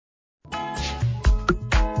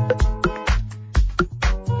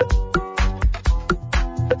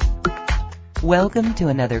Welcome to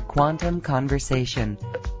another Quantum Conversation,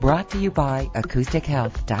 brought to you by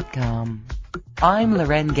AcousticHealth.com. I'm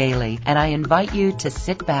Loren Gailey, and I invite you to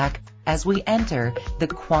sit back as we enter the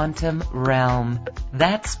quantum realm,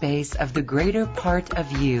 that space of the greater part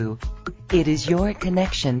of you. It is your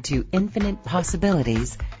connection to infinite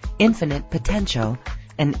possibilities, infinite potential,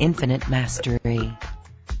 and infinite mastery.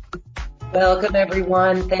 Welcome,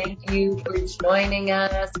 everyone. Thank you for joining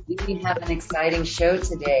us. We have an exciting show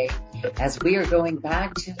today as we are going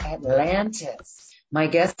back to Atlantis. My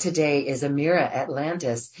guest today is Ameera,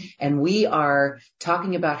 Atlantis, and we are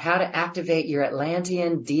talking about how to activate your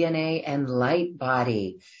Atlantean DNA and light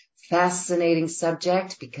body. Fascinating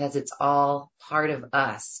subject because it's all part of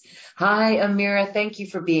us. Hi, Ameera. Thank you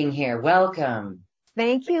for being here. Welcome.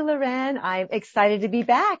 Thank you, Loren. I'm excited to be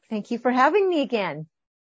back. Thank you for having me again.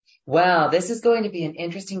 Well, this is going to be an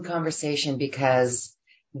interesting conversation because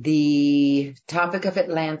the topic of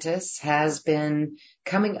Atlantis has been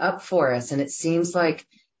coming up for us, and it seems like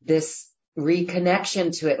this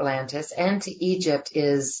reconnection to Atlantis and to Egypt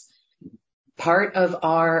is part of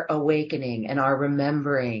our awakening and our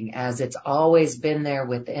remembering, as it's always been there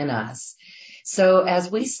within us. So as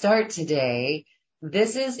we start today,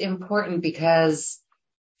 this is important because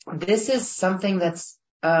this is something that's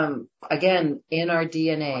again, in our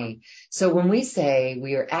DNA. So when we say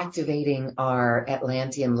we are activating our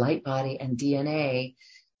Atlantean light body and DNA,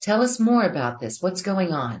 tell us more about this. What's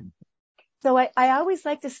going on? So I always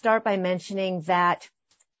like to start by mentioning that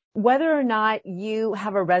whether or not you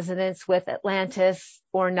have a resonance with Atlantis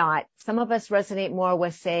or not, some of us resonate more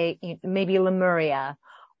with, say, maybe Lemuria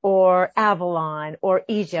or Avalon or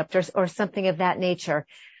Egypt or something of that nature.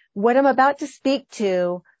 What I'm about to speak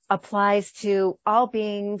to applies to all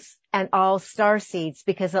beings and all star seeds,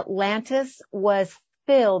 because Atlantis was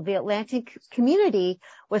filled, the Atlantean community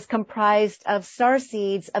was comprised of star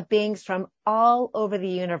seeds of beings from all over the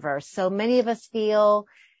universe. So many of us feel,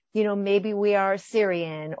 maybe we are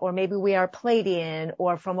Sirian, or maybe we are Pleiadian,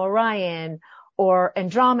 or from Orion, or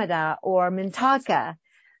Andromeda, or Mintaka.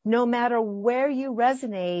 No matter where you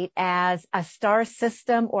resonate as a star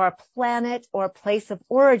system or a planet or a place of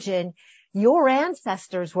origin, your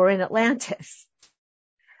ancestors were in Atlantis.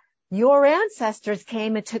 Your ancestors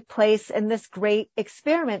came and took place in this great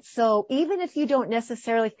experiment. So even if you don't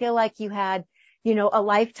necessarily feel like you had, a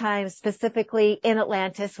lifetime specifically in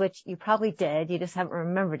Atlantis, which you probably did, you just haven't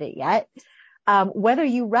remembered it yet, whether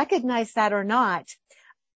you recognize that or not,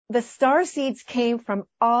 the star seeds came from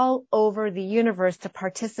all over the universe to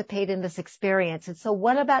participate in this experience. And so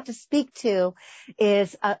what I'm about to speak to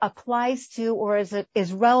applies to, or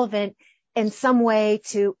is relevant in some way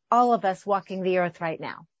to all of us walking the earth right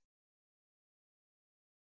now.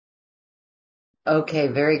 Okay,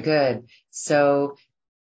 very good. So,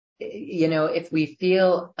 if we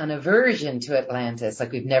feel an aversion to Atlantis,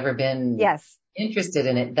 like we've never been interested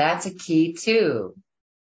in it, that's a key too.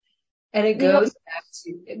 And it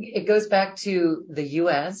goes back to the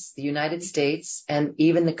U.S., the United States, and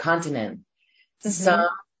even the continent. Mm-hmm.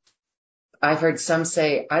 I've heard some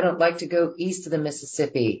say, I don't like to go east of the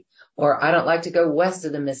Mississippi, or I don't like to go west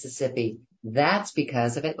of the Mississippi. That's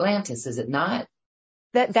because of Atlantis, is it not?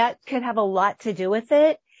 That could have a lot to do with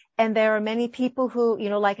it. And there are many people who,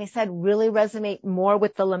 like I said, really resonate more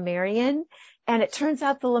with the Lemurian. And it turns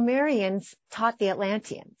out the Lemurians taught the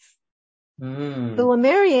Atlanteans. The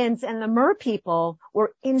Lemurians and the Mer people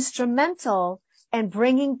were instrumental in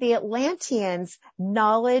bringing the Atlanteans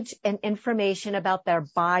knowledge and information about their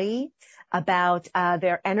body, about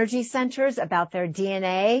their energy centers, about their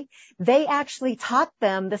DNA. They actually taught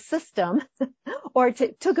them the system or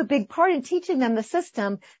took a big part in teaching them the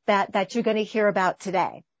system that you're going to hear about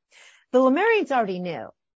today. The Lemurians already knew.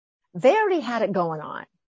 They already had it going on.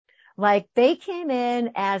 Like, they came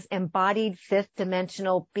in as embodied fifth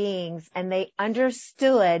dimensional beings, and they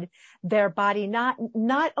understood their body not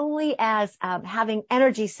only as having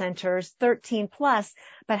energy centers 13 plus,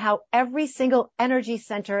 but how every single energy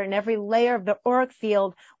center and every layer of the auric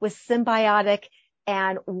field was symbiotic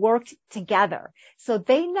and worked together. So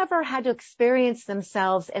they never had to experience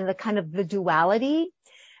themselves in the kind of the duality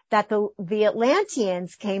that the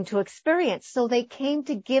Atlanteans came to experience. So they came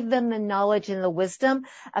to give them the knowledge and the wisdom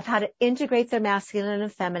of how to integrate their masculine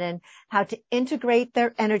and feminine, how to integrate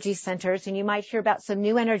their energy centers. And you might hear about some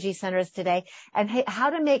new energy centers today, and how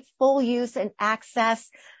to make full use and access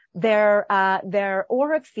their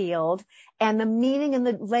auric field and the meaning and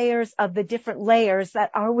the layers of the different layers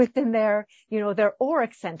that are within their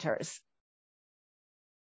auric centers.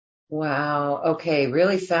 Wow. Okay.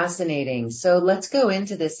 Really fascinating. So let's go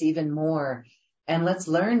into this even more and let's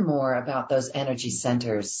learn more about those energy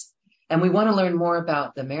centers. And we want to learn more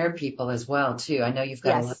about the Mer people as well, too. I know you've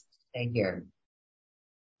got a lot Yes. to say here.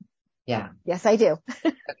 Yeah. Yes, I do.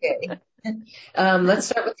 Okay. Let's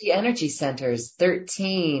start with the energy centers.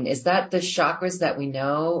 13. Is that the chakras that we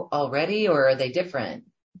know already, or are they different?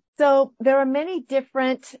 So there are many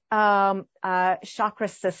different chakra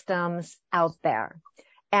systems out there.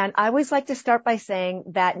 And I always like to start by saying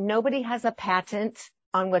that nobody has a patent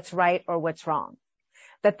on what's right or what's wrong.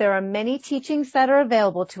 That there are many teachings that are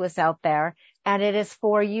available to us out there, and it is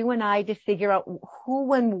for you and I to figure out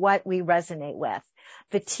who and what we resonate with.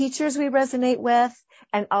 The teachers we resonate with,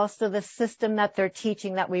 and also the system that they're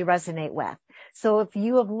teaching that we resonate with. So if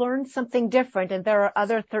you have learned something different and there are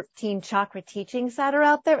other 13 chakra teachings that are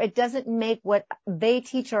out there, it doesn't make what they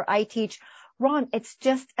teach or I teach wrong. It's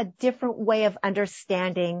just a different way of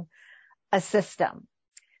understanding a system.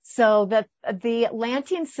 So the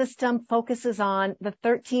Atlantean system focuses on the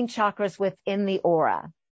 13 chakras within the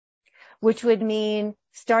aura, which would mean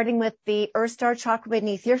starting with the Earth Star chakra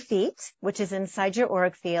beneath your feet, which is inside your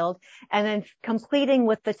auric field, and then completing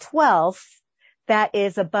with the 12th that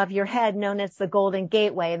is above your head, known as the Golden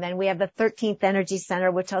Gateway. And then we have the 13th energy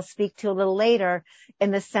center, which I'll speak to a little later,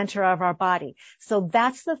 in the center of our body. So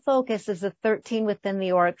that's the focus, is the 13 within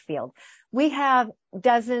the auric field. We have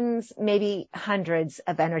dozens, maybe hundreds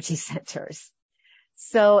of energy centers.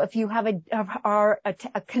 So if you have are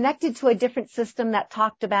connected to a different system that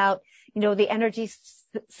talked about, the energy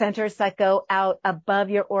centers that go out above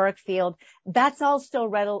your auric field, that's all still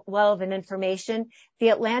relevant information.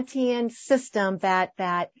 The Atlantean system that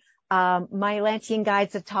my Atlantean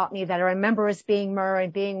guides have taught me, that I remember as being Mer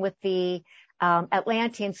and being with the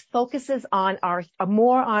Atlanteans, focuses on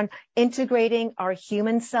more on integrating our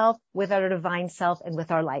human self with our divine self and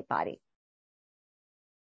with our light body.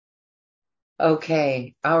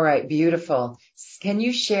 Okay. All right. Beautiful. Can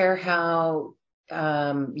you share how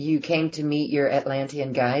you came to meet your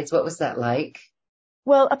Atlantean guides? What was that like?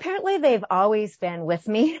 Well, apparently they've always been with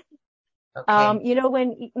me. Okay.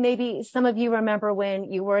 When maybe some of you remember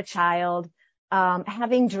when you were a child,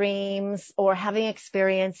 having dreams or having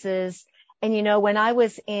experiences. And, when I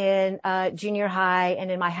was in junior high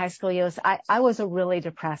and in my high school years, I was a really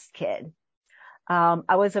depressed kid.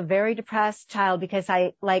 I was a very depressed child because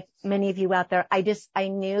like many of you out there, I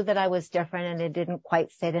knew that I was different and it didn't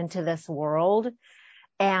quite fit into this world.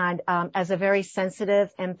 And, as a very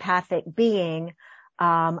sensitive, empathic being,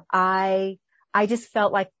 I just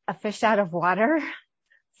felt like a fish out of water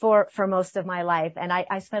for most of my life. And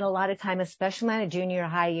I spent a lot of time, especially in my junior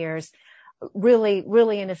high years, really,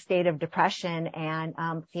 really in a state of depression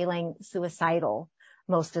and, feeling suicidal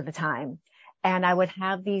most of the time. And I would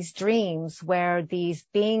have these dreams where these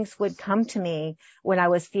beings would come to me when I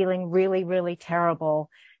was feeling really, really terrible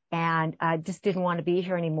and I just didn't want to be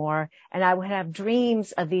here anymore. And I would have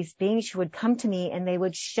dreams of these beings who would come to me and they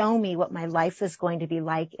would show me what my life is going to be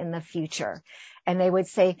like in the future. And they would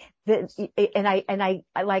say that,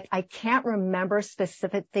 I can't remember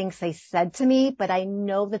specific things they said to me, but I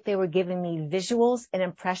know that they were giving me visuals and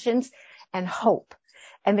impressions and hope.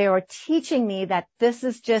 And they were teaching me that this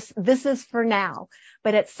is for now.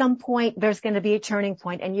 But at some point, there's going to be a turning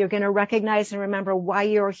point and you're going to recognize and remember why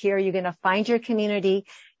you're here. You're going to find your community.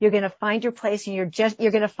 You're going to find your place and you're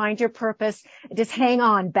going to find your purpose. Just hang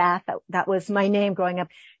on, Beth. That was my name growing up.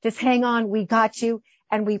 Just hang on. We got you.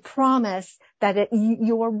 And we promise that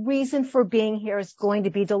your reason for being here is going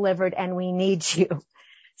to be delivered and we need you.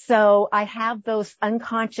 So I have those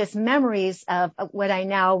unconscious memories of what I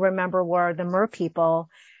now remember were the Mer people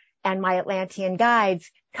and my Atlantean guides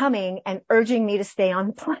coming and urging me to stay on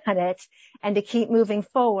the planet and to keep moving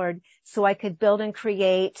forward so I could build and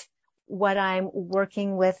create what I'm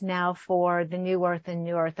working with now for the New Earth and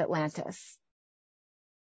New Earth Atlantis.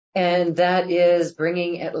 And that is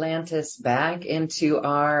bringing Atlantis back into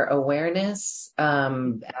our awareness,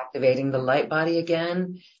 activating the light body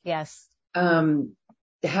again. Yes.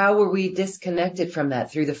 How were we disconnected from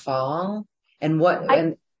that through the fall? And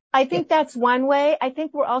I think that's one way. I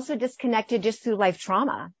think we're also disconnected just through life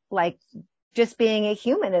trauma. Like just being a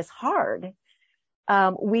human is hard.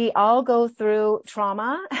 We all go through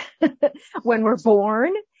trauma when we're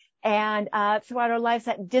born and, throughout our lives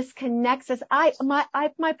that disconnects us.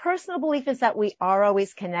 My personal belief is that we are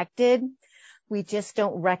always connected. We just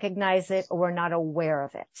don't recognize it or we're not aware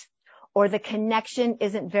of it. Or the connection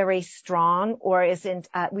isn't very strong or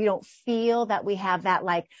we don't feel that we have that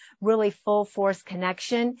like really full force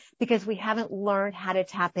connection because we haven't learned how to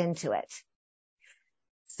tap into it.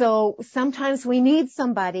 So sometimes we need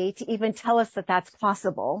somebody to even tell us that that's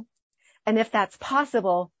possible. And if that's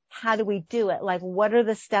possible, how do we do it? Like, what are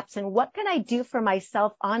the steps and what can I do for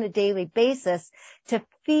myself on a daily basis to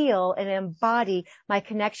feel and embody my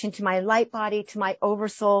connection to my light body, to my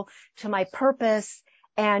oversoul, to my purpose,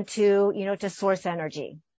 and to, to source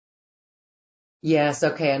energy. Yes.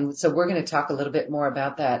 Okay. And so we're going to talk a little bit more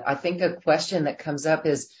about that. I think a question that comes up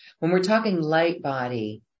is when we're talking light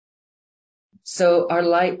body. So our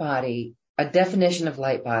light body, a definition of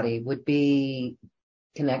light body would be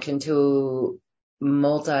connection to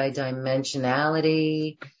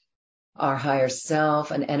multidimensionality, our higher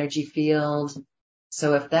self, an energy field.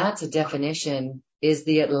 So if that's a definition, is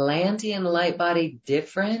the Atlantean light body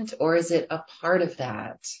different, or is it a part of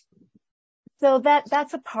that? So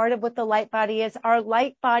that's a part of what the light body is. Our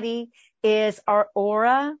light body is our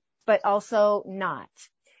aura, but also not.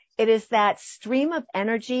 It is that stream of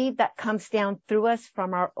energy that comes down through us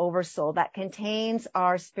from our oversoul that contains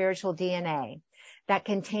our spiritual DNA, that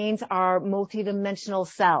contains our multidimensional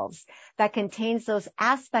selves, that contains those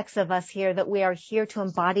aspects of us here that we are here to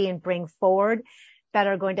embody and bring forward that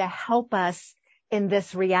are going to help us in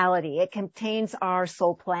this reality. It contains our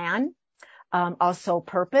soul plan, our soul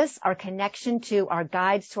purpose, our connection to our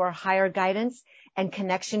guides, to our higher guidance, and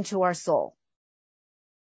connection to our soul.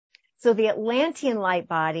 So the Atlantean light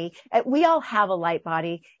body, we all have a light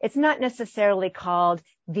body. It's not necessarily called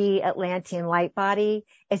the Atlantean light body.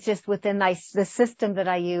 It's just within the system that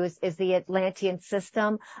I use is the Atlantean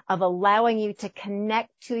system of allowing you to connect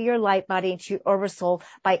to your light body and to your oversoul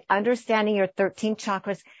by understanding your 13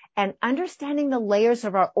 chakras and understanding the layers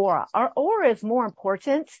of our aura. Our aura is more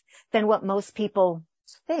important than what most people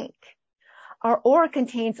think. Our aura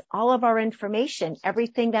contains all of our information,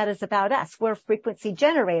 everything that is about us. We're frequency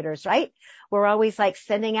generators, right? We're always like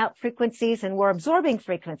sending out frequencies and we're absorbing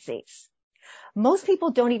frequencies. Most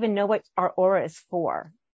people don't even know what our aura is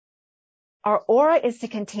for. Our aura is to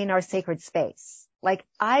contain our sacred space. Like,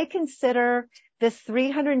 I consider this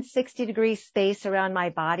 360-degree space around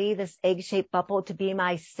my body, this egg-shaped bubble, to be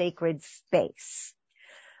my sacred space.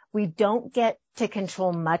 We don't get to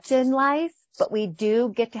control much in life, but we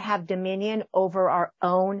do get to have dominion over our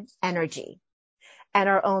own energy, and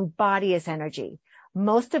our own body is energy.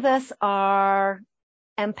 Most of us are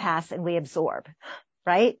empaths and we absorb,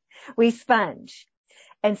 right? We sponge.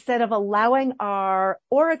 Instead of allowing our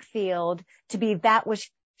auric field to be that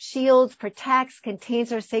which shields, protects,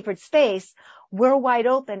 contains our sacred space, we're wide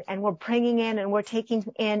open and we're bringing in and we're taking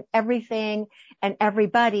in everything and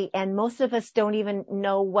everybody. And most of us don't even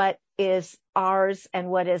know what is ours and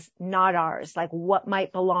what is not ours, like what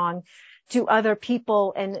might belong to other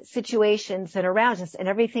people and situations and around us, and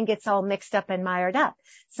everything gets all mixed up and mired up.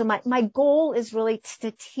 So my goal is really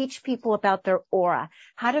to teach people about their aura,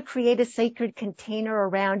 how to create a sacred container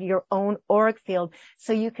around your own auric field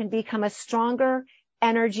so you can become a stronger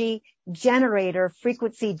energy generator,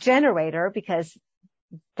 frequency generator, because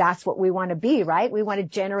that's what we want to be, right? We want to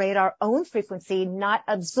generate our own frequency, not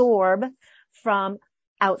absorb from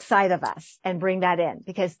outside of us and bring that in,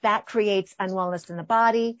 because that creates unwellness in the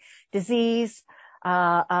body, disease,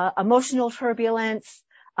 emotional turbulence.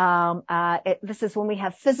 This is when we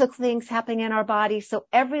have physical things happening in our body. So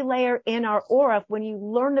every layer in our aura, when you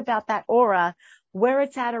learn about that aura, where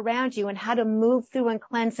it's at around you and how to move through and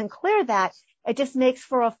cleanse and clear that, it just makes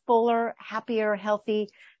for a fuller, happier,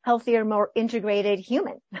 healthier, more integrated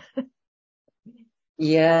human.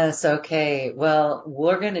 Yes. Okay. Well,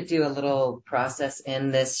 we're going to do a little process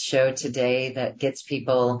in this show today that gets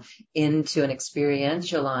people into an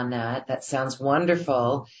experiential on that. That sounds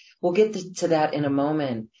wonderful. We'll get to that in a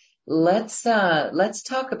moment. Let's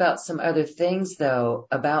talk about some other things though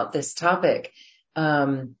about this topic.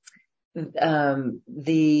 The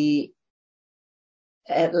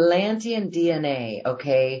Atlantean DNA.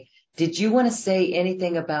 Okay. Did you want to say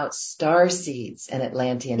anything about star seeds and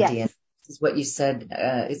Atlantean DNA? This is what you said.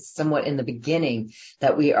 It's somewhat in the beginning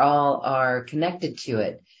that we all are connected to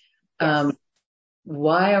it. Yes.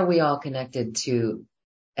 Why are we all connected to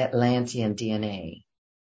Atlantean DNA?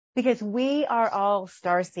 Because we are all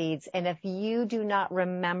star seeds. And if you do not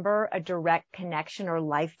remember a direct connection or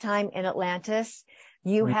lifetime in Atlantis,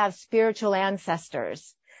 you have spiritual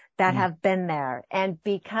ancestors that have been there. And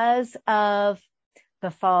because of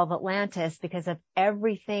the fall of Atlantis, because of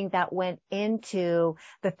everything that went into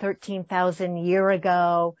the 13,000 year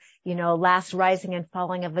ago, last rising and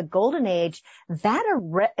falling of the golden age, that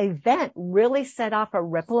event really set off a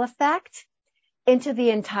ripple effect into the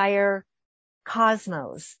entire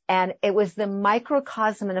cosmos. And it was the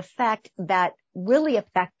microcosm effect that really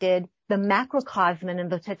affected the macrocosm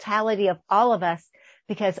and the totality of all of us,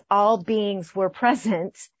 because all beings were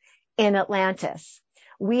present in Atlantis.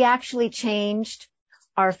 We actually changed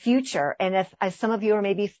our future. And if, as some of you are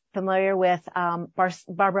maybe familiar with,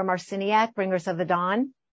 Barbara Marciniak, Bringers of the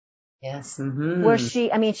Dawn. Yes. Where she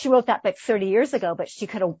wrote that book 30 years ago, but she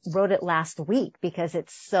could have wrote it last week because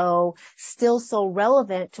it's still so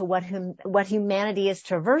relevant to what humanity is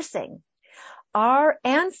traversing. Our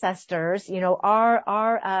ancestors, the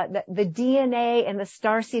DNA and the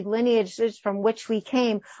starseed lineages from which we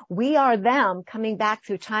came, we are them coming back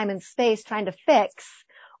through time and space trying to fix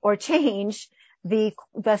or change the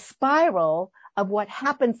spiral of what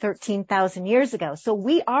happened 13,000 years ago. So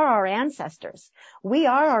we are our ancestors. We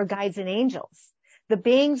are our guides and angels. The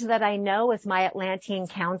beings that I know as my Atlantean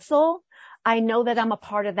council, I know that I'm a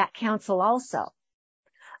part of that council also.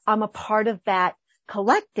 I'm a part of that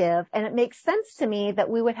collective, and it makes sense to me that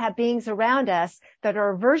we would have beings around us that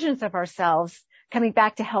are versions of ourselves coming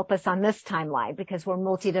back to help us on this timeline because we're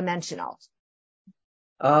multidimensional.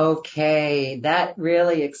 Okay, that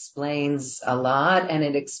really explains a lot, and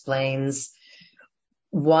it explains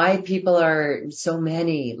why so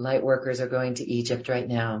many light workers are going to Egypt right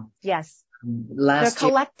now. Yes. They're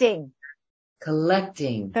collecting.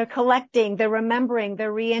 They're collecting. They're remembering.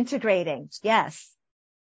 They're reintegrating. Yes.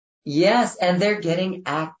 Yes. And they're getting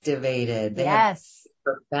activated. They have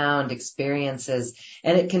profound experiences,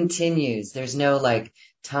 and it continues. There's no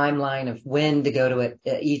timeline of when to go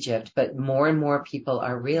to Egypt, but more and more people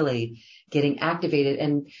are really getting activated.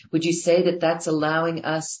 And would you say that that's allowing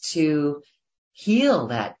us to heal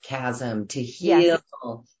that chasm, to heal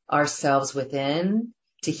ourselves within,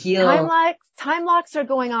 to heal? Time locks are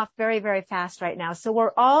going off very, very fast right now. So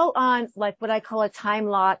we're all on what I call a time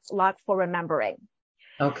lock for remembering.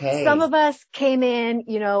 Okay. Some of us came in,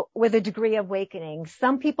 with a degree of awakening.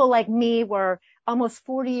 Some people like me were almost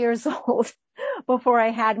 40 years old before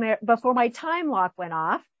my time lock went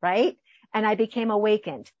off, right? And I became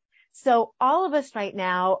awakened. So all of us right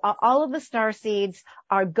now, all of the starseeds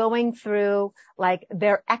are going through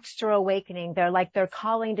their extra awakening. They're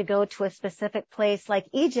calling to go to a specific place like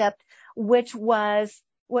Egypt, which most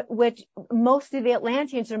of the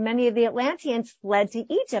Atlanteans or many of the Atlanteans fled to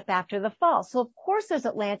Egypt after the fall. So of course there's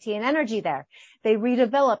Atlantean energy there. They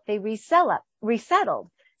redeveloped, they resettled.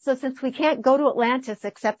 So since we can't go to Atlantis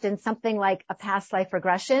except in something like a past life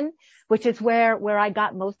regression, which is where I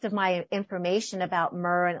got most of my information about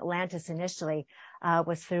Mer and Atlantis initially,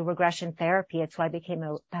 was through regression therapy. It's why I became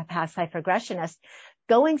a past life regressionist.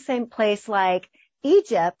 Going same place like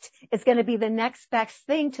Egypt is going to be the next best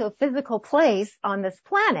thing to a physical place on this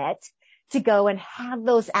planet to go and have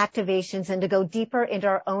those activations and to go deeper into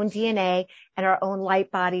our own DNA and our own light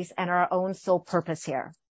bodies and our own soul purpose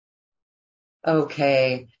here.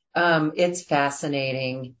 Okay. It's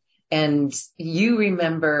fascinating. And you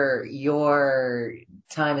remember your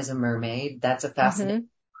time as a mermaid. That's a fascinating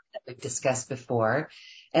that we've discussed before.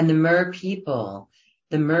 And the Mer people,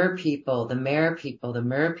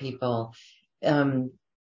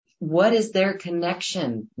 what is their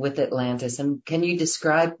connection with Atlantis? And can you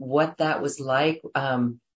describe what that was like?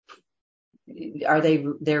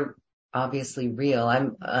 They're obviously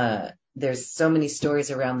real. There's so many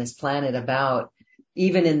stories around this planet about,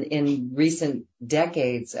 even in recent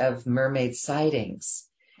decades, of mermaid sightings.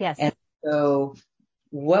 Yes. And so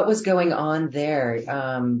what was going on there?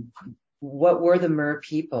 What were the Mer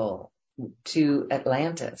people to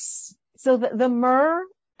Atlantis? So the Mer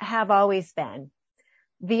have always been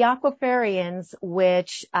the Aquafarians,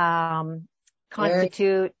 which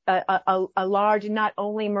constitute a large, not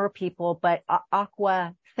only Mer people, but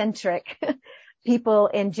aqua-centric people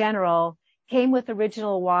in general, came with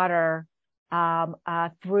original water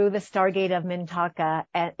through the Stargate of Mintaka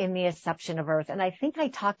in the inception of Earth. And I think I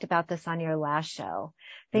talked about this on your last show.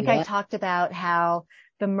 I talked about how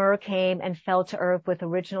the Mer came and fell to Earth with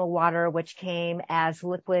original water, which came as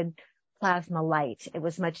liquid plasma light. It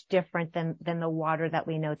was much different than the water that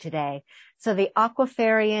we know today. So the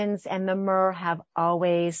Aquafarians and the Mer have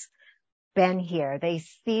always been here. They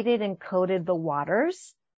seeded and coated the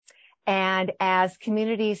waters. And as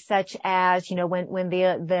communities such as, when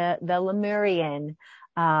the Lemurian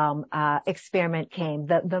experiment came,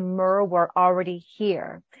 the Mer were already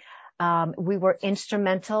here. We were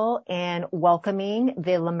instrumental in welcoming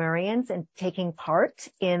the Lemurians and taking part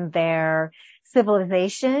in their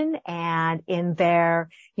civilization and in their,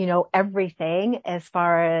 everything as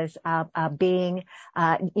far as being,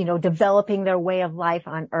 developing their way of life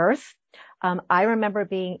on Earth. I remember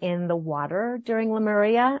being in the water during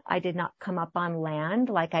Lemuria. I did not come up on land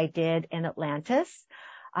like I did in Atlantis.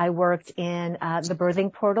 I worked in the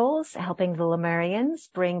birthing portals, helping the Lemurians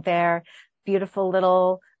bring their beautiful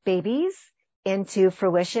little babies into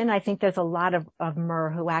fruition. I think there's a lot of Mer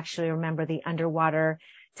who actually remember the underwater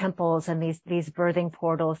temples and these birthing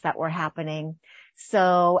portals that were happening.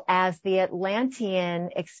 So as the Atlantean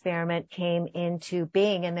experiment came into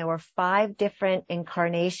being, and there were 5 different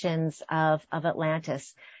incarnations of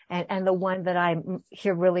Atlantis, and the one that I'm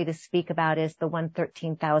here really to speak about is the one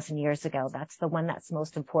 13,000 years ago. That's the one that's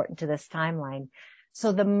most important to this timeline.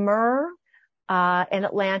 So the Mer in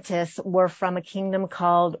Atlantis were from a kingdom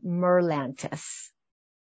called Merlantis.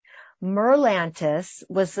 Merlantis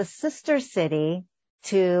was the sister city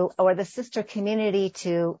or the sister community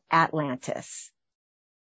to Atlantis.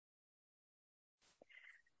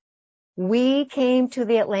 We came to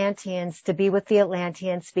the Atlanteans to be with the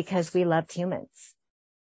Atlanteans because we loved humans.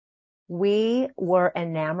 We were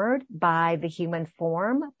enamored by the human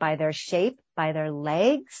form, by their shape, by their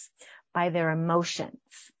legs, by their emotions.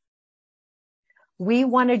 We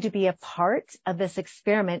wanted to be a part of this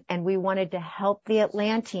experiment, and we wanted to help the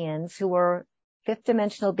Atlanteans, who were 5th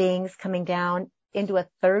dimensional beings coming down into a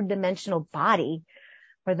 3rd dimensional body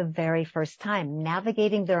for the very first time,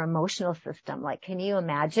 navigating their emotional system. Like, can you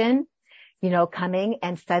imagine, coming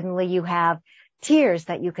and suddenly you have tears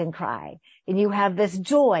that you can cry, and you have this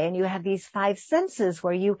joy, and you have these 5 senses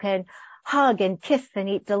where you can hug and kiss and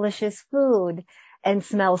eat delicious food and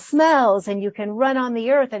smell smells, and you can run on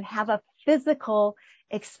the earth and have a physical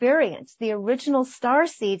experience. The original star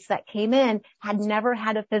seeds that came in had never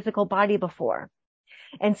had a physical body before.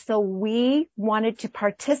 And so we wanted to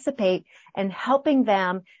participate in helping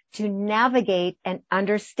them to navigate and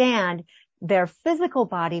understand their physical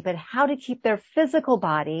body, but how to keep their physical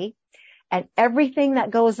body and everything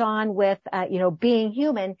that goes on with, being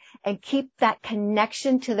human, and keep that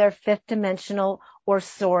connection to their 5th dimensional or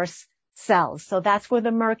source cells. So that's where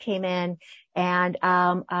the Mer came in. And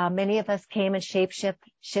many of us came and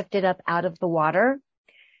shifted up out of the water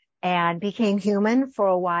and became human for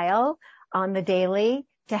a while on the daily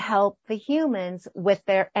to help the humans with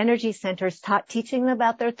their energy centers, teaching them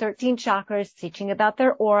about their 13 chakras, teaching about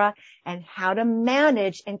their aura, and how to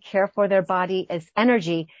manage and care for their body as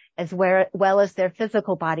energy as well as their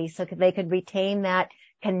physical body, so they could retain that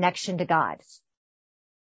connection to God.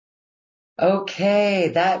 Okay,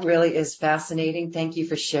 that really is fascinating. Thank you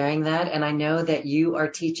for sharing that. And I know that you are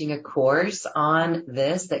teaching a course on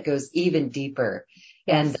this that goes even deeper.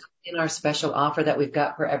 Yes. And in our special offer that we've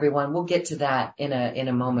got for everyone, we'll get to that in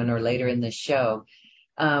a moment or later in the show.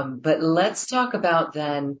 But let's talk about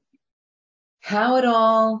then how it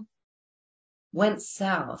all went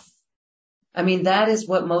south. I mean, that is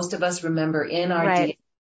what most of us remember in our right.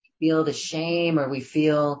 We feel the shame, or we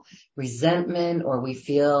feel resentment, or we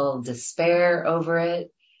feel despair over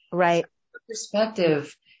it. Right. From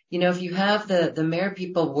perspective, if you have the Mer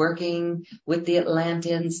people working with the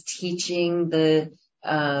Atlanteans, teaching the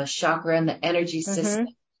chakra and the energy system,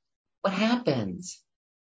 what happens?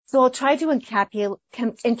 So I'll try to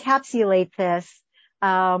encapsulate this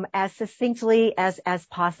as succinctly as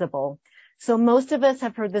possible. So most of us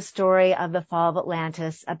have heard the story of the fall of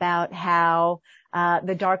Atlantis, about how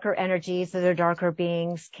the darker energies, the darker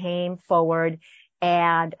beings came forward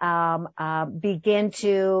and begin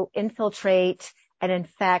to infiltrate and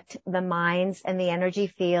infect the minds and the energy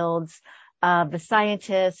fields of the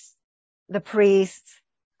scientists, the priests,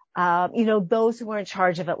 those who were in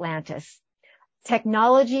charge of Atlantis.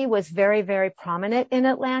 Technology was very, very prominent in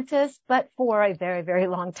Atlantis, but for a very, very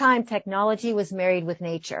long time, technology was married with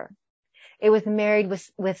nature. It was married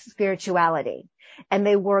with spirituality, and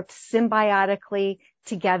they worked symbiotically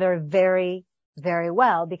together very, very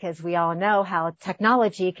well, because we all know how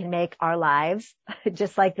technology can make our lives,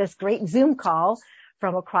 just like this great Zoom call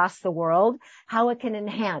from across the world, how it can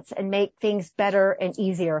enhance and make things better and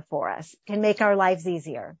easier for us, can make our lives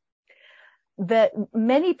easier.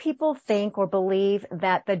 Many people think or believe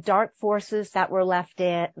that the dark forces that were let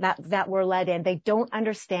in, they don't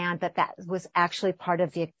understand that was actually part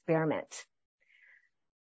of the experiment.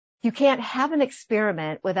 You can't have an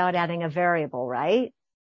experiment without adding a variable, right?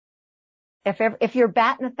 If you're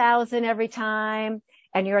batting 1,000 every time,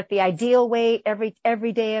 and you're at the ideal weight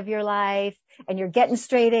every day of your life, and you're getting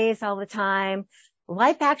straight A's all the time,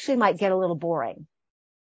 life actually might get a little boring.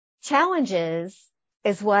 Challenges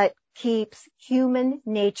is what keeps human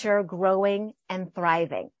nature growing and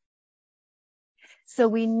thriving. So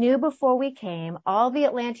we knew before we came, all the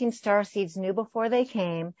Atlantean starseeds knew before they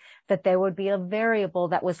came, that there would be a variable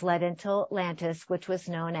that was led into Atlantis, which was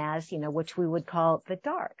known as, which we would call the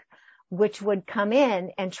dark, which would come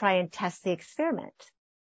in and try and test the experiment.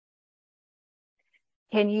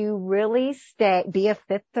 Can you really be a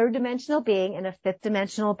 5th, 3rd dimensional being in a 5th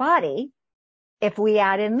dimensional body if we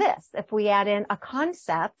add in this? If we add in a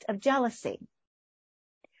concept of jealousy,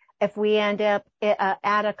 if we add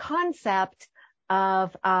a concept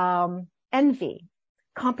of envy,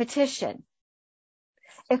 competition.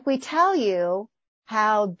 If we tell you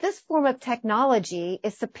how this form of technology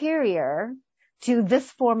is superior to this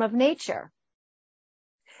form of nature,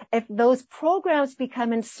 if those programs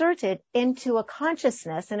become inserted into a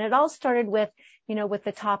consciousness, and it all started with, with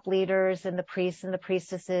the top leaders and the priests and the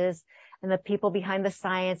priestesses and the people behind the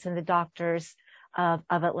science and the doctors of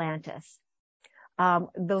Atlantis.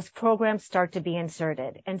 Those programs start to be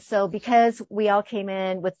inserted. And so because we all came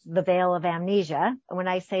in with the veil of amnesia, and when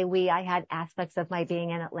I say we, I had aspects of my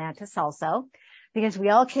being in Atlantis also, because we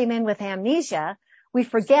all came in with amnesia, we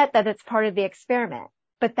forget that it's part of the experiment,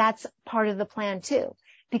 but that's part of the plan too.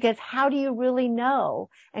 Because how do you really know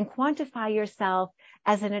and quantify yourself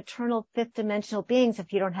as an eternal fifth dimensional beings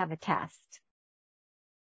if you don't have a test?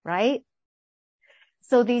 Right?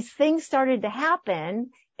 So these things started to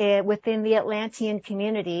happen within the Atlantean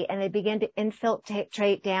community, and they began to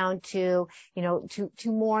infiltrate down to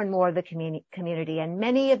more and more of the community. And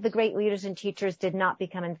many of the great leaders and teachers did not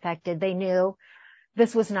become infected. They knew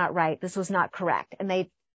this was not right. This was not correct. And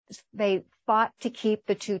they fought to keep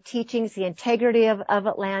the two teachings, the integrity of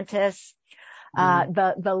Atlantis,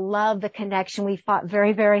 the love, the connection. We fought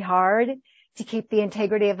very, very hard to keep the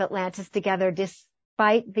integrity of Atlantis together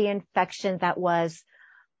despite the infection that was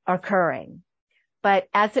occurring. But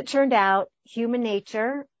as it turned out, human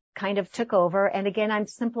nature kind of took over. And again, I'm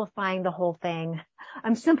simplifying the whole thing.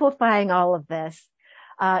 I'm simplifying all of this.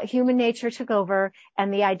 Human nature took over,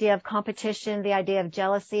 and the idea of competition, the idea of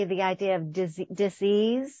jealousy, the idea of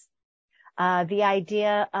disease, the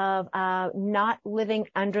idea of not living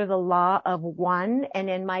under the law of one. And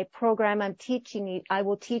in my program, I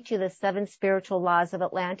will teach you the 7 spiritual laws of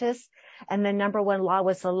Atlantis. And the number 1 law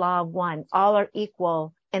was the law of one. All are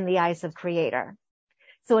equal in the eyes of Creator.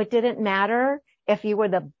 So it didn't matter if you were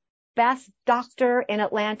the best doctor in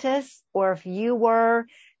Atlantis or if you were,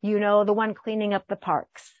 the one cleaning up the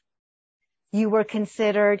parks. You were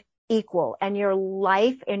considered equal, and your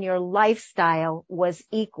life and your lifestyle was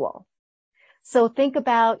equal. So think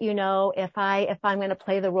about, if I'm going to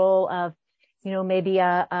play the role of, maybe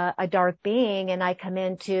a dark being, and I come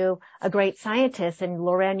into a great scientist, and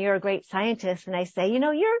Loren, you're a great scientist, and I say,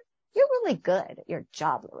 you're really good at your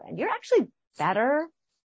job, Loren. You're actually better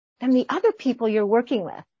than the other people you're working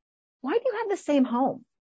with. Why do you have the same home?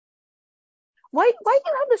 Why do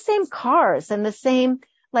you have the same cars and the same,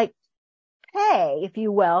 pay, if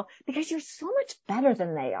you will? Because you're so much better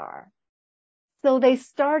than they are. So they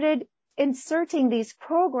started inserting these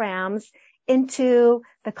programs into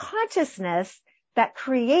the consciousness that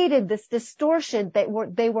created this distortion that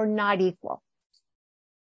they were not equal.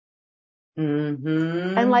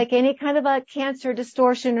 Mm-hmm. And like any kind of a cancer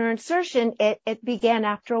distortion or insertion, it began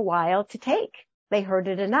after a while to take. They heard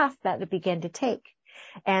it enough that it began to take.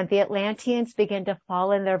 And the Atlanteans began to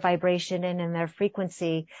fall in their vibration and in their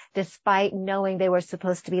frequency, despite knowing they were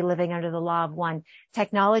supposed to be living under the law of one.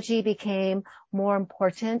 Technology became more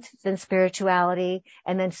important than spirituality,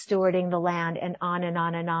 and then stewarding the land, and on and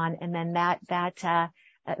on and on. And then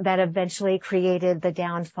that eventually created the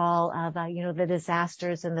downfall of, the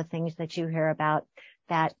disasters and the things that you hear about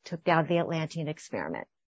that took down the Atlantean experiment.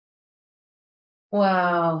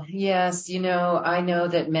 Wow. Yes. I know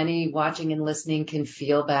that many watching and listening can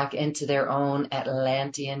feel back into their own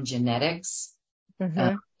Atlantean genetics,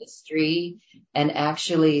 history, and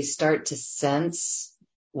actually start to sense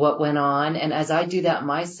what went on. And as I do that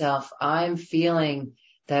myself, I'm feeling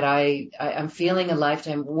that I'm feeling a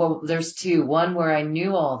lifetime. Well, there's 2. One where I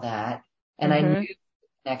knew all that, and I knew the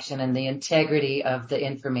connection and the integrity of the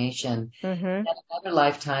information. And another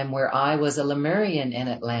lifetime where I was a Lemurian in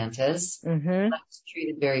Atlantis. And I was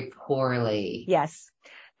treated very poorly. Yes.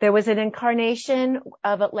 There was an incarnation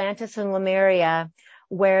of Atlantis and Lemuria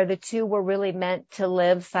where the two were really meant to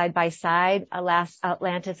live side by side.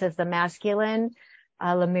 Atlantis is the masculine,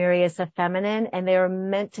 Lemuria is the feminine, and they were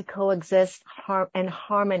meant to coexist in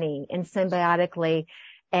harmony and symbiotically.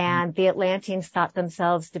 And the Atlanteans thought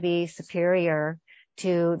themselves to be superior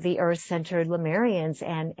to the earth-centered Lemurians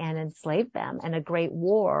and enslaved them. And a great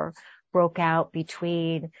war broke out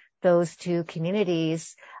between those two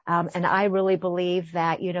communities. And I really believe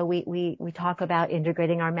that, we talk about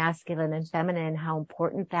integrating our masculine and feminine, how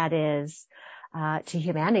important that is to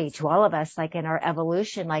humanity, to all of us, like in our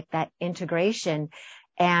evolution, like that integration.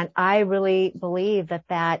 And I really believe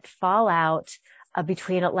that fallout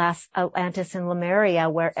between Atlantis and Lemuria,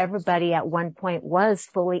 where everybody at one point was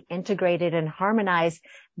fully integrated and harmonized,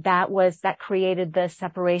 that created the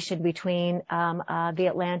separation between the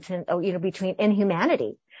Atlantean, between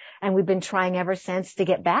inhumanity. And we've been trying ever since to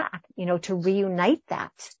get back, to reunite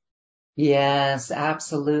that. Yes,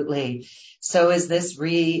 absolutely. So is this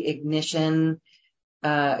reignition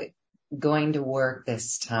uh, going to work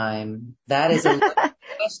this time? That is a loaded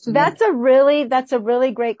question. That's a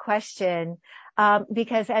really great question.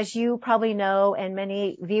 Because as you probably know, and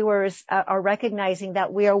many viewers are recognizing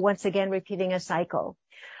that we are once again repeating a cycle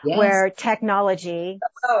Yes. where technology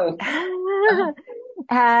Oh,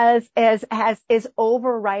 is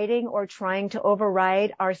overriding or trying to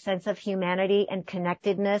override our sense of humanity and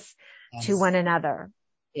connectedness to yes. one another.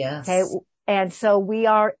 Okay. Yes. And so we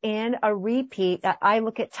are in a repeat. I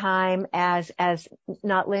look at time as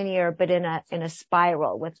not linear, but in a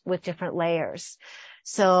spiral with different layers.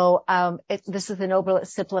 So, this is an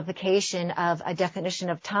oversimplification of a definition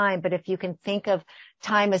of time. But if you can think of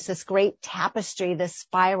time as this great tapestry, this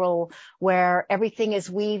spiral where everything is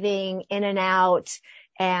weaving in and out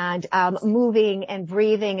and moving and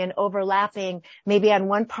breathing and overlapping. Maybe on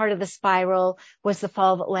one part of the spiral was the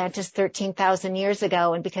fall of Atlantis 13,000 years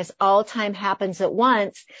ago. And because all time happens at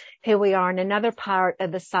once, here we are in another part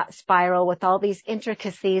of the spiral with all these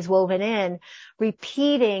intricacies woven in,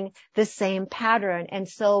 repeating the same pattern. And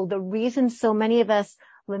so the reason so many of us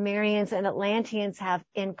Lemurians and Atlanteans have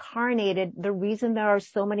incarnated, the reason there are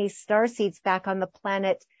so many starseeds back on the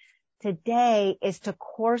planet today is to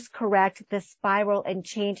course correct the spiral and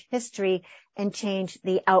change history and change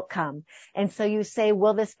the outcome. And so you say,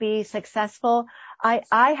 will this be successful? I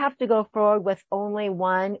have to go forward with only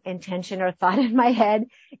one intention or thought in my head,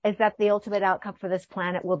 is that the ultimate outcome for this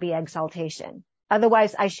planet will be exaltation.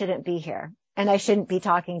 Otherwise, I shouldn't be here and I shouldn't be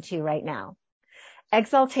talking to you right now.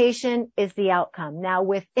 Exaltation is the outcome. Now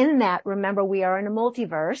within that, remember, we are in a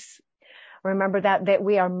multiverse. Remember that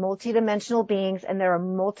we are multidimensional beings and there are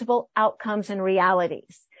multiple outcomes and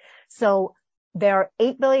realities. So there are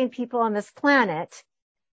 8 billion people on this planet,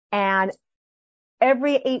 and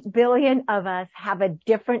every 8 billion of us have a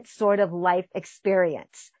different sort of life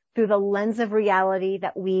experience through the lens of reality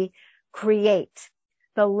that we create.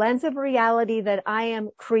 The lens of reality that I am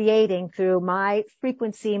creating through my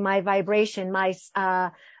frequency, my vibration, my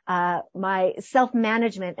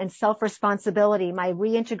self-management and self-responsibility, my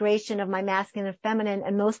reintegration of my masculine and feminine,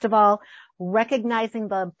 and most of all, recognizing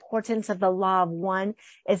the importance of the law of one,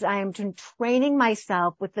 is I am training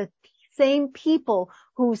myself with the same people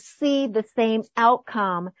who see the same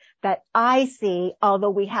outcome that I see, although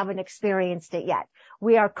we haven't experienced it yet.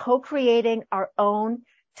 We are co-creating our own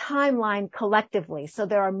timeline collectively. So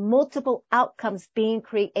there are multiple outcomes being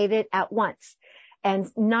created at once. And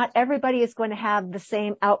not everybody is going to have the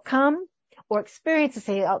same outcome or experience the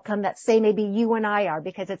same outcome that, say, maybe you and I are,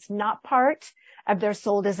 because it's not part of their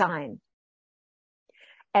soul design.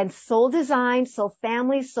 And soul design, soul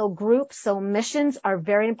families, soul groups, soul missions are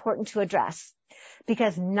very important to address,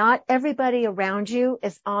 because not everybody around you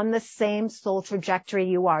is on the same soul trajectory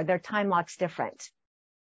you are. Their time lock's different.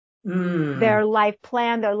 Their life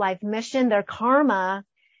plan, their life mission, their karma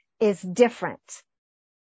is different.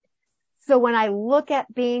 So when I look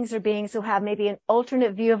at beings who have maybe an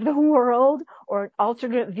alternate view of the world or an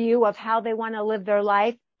alternate view of how they want to live their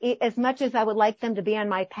life, as much as I would like them to be on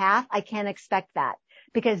my path, I can't expect that,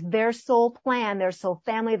 because their soul plan, their soul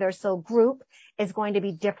family, their soul group is going to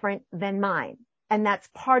be different than mine. And that's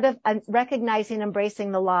part of recognizing,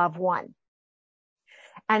 embracing the law of one.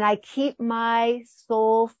 And I keep my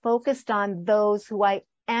soul focused on those who I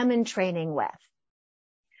am in training with.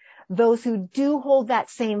 Those who do hold that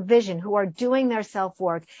same vision, who are doing their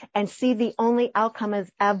self-work and see the only outcome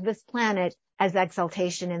of this planet as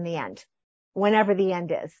exaltation in the end, whenever the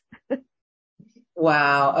end is.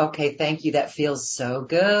 Wow. Okay. Thank you. That feels so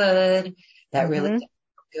good. That really feels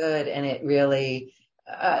good. And it really,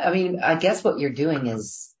 I mean, I guess what you're doing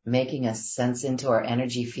is making a sense into our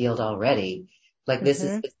energy field already. Like this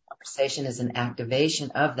conversation is an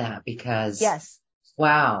activation of that, because yes.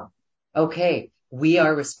 Wow. Okay. We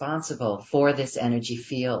are responsible for this energy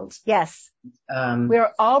field. Yes.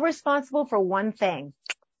 We're all responsible for one thing.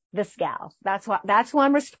 This gal. That's who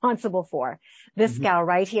I'm responsible for. This gal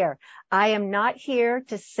right here. I am not here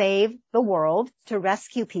to save the world, to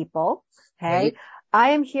rescue people. Okay. I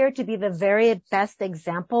am here to be the very best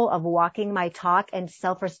example of walking my talk and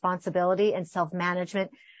self-responsibility and self-management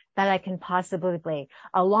that I can possibly be.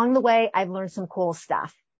 Along the way, I've learned some cool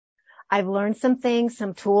stuff. I've learned some things,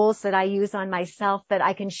 some tools that I use on myself that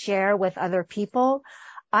I can share with other people.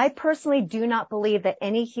 I personally do not believe that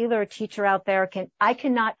any healer or teacher out there I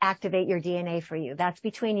cannot activate your DNA for you. That's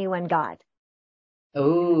between you and God.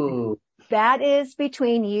 Oh. That is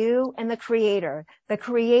between you and the Creator. The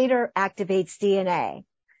Creator activates DNA.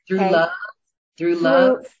 Through love? Through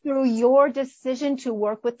love? Through your decision to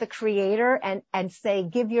work with the creator and say,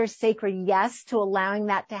 give your sacred yes to allowing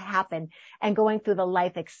that to happen and going through the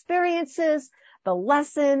life experiences, the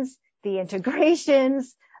lessons, the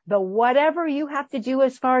integrations, the whatever you have to do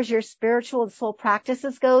as far as your spiritual and soul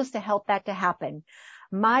practices goes to help that to happen.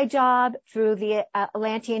 My job through the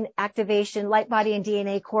Atlantean activation, light body and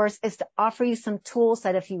DNA course is to offer you some tools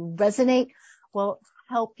that if you resonate will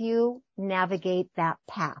help you navigate that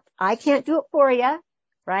path. I can't do it for you,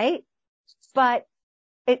 right? But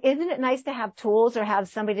isn't it nice to have tools or have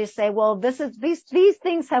somebody to say, well, these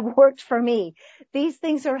things have worked for me. These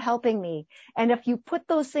things are helping me. And if you put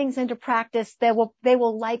those things into practice, they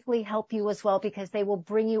will likely help you as well because they will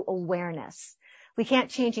bring you awareness. We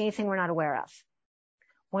can't change anything we're not aware of.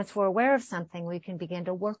 Once we're aware of something, we can begin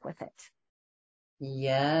to work with it.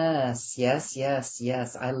 Yes, yes, yes,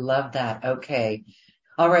 yes. I love that. Okay.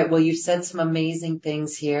 All right. Well, you've said some amazing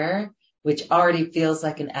things here, which already feels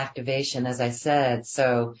like an activation, as I said.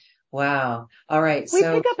 So, wow. All right. We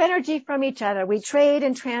pick up energy from each other. We trade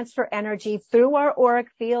and transfer energy through our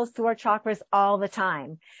auric fields, through our chakras all the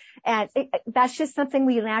time. And that's just something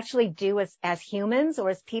we naturally do as humans or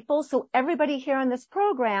as people. So everybody here on this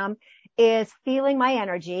program is feeling my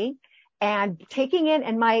energy and taking in.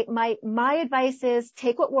 And my advice is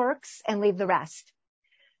take what works and leave the rest.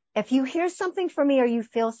 If you hear something from me or you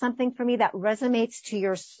feel something from me that resonates to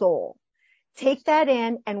your soul, take that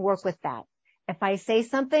in and work with that. If I say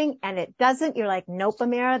something and it doesn't, you're like, nope,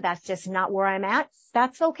 Ameera, that's just not where I'm at.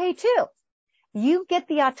 That's okay too. You get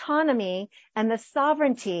the autonomy and the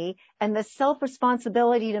sovereignty and the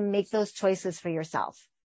self-responsibility to make those choices for yourself.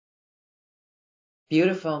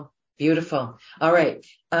 Beautiful. Beautiful. All right.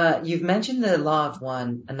 You've mentioned the law of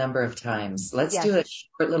one a number of times. Let's do a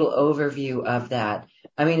short little overview of that.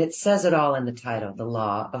 I mean, it says it all in the title, the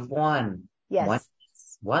law of one. Yes.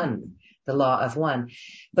 One, the law of one.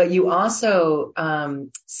 But you also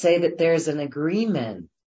say that there's an agreement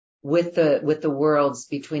with the worlds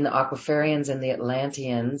between the Aquiferians and the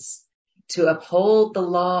Atlanteans to uphold the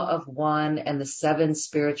law of one and the 7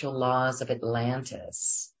 spiritual laws of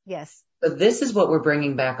Atlantis. Yes. So this is what we're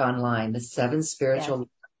bringing back online, the 7 spiritual laws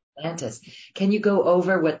of Atlantis. Can you go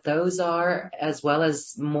over what those are as well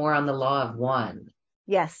as more on the law of one?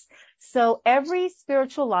 Yes. So every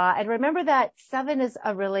spiritual law, and remember that 7 is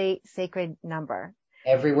a really sacred number.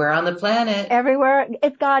 Everywhere on the planet. Everywhere.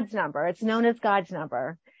 It's God's number. It's known as God's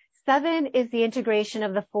number. 7 is the integration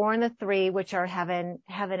of the 4 and the 3, which are heaven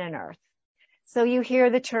and earth. So you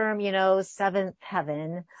hear the term, 7th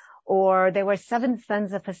heaven, or there were 7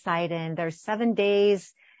 sons of Poseidon. There's 7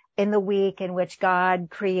 days in the week in which God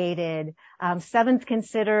created. 7's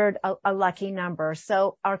considered a lucky number.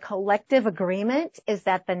 So our collective agreement is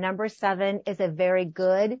that the number 7 is a very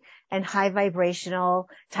good and high vibrational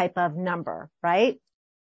type of number, right?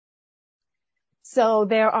 So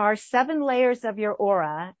there are 7 layers of your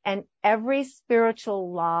aura, and every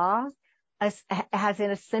spiritual law has an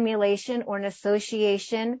assimilation or an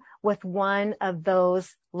association with one of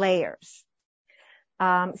those layers. So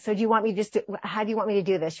how do you want me to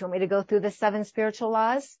do this? You want me to go through the 7 spiritual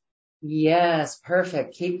laws? Yes,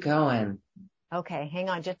 perfect. Keep going. Okay, hang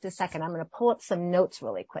on just a second. I'm going to pull up some notes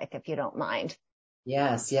really quick, if you don't mind.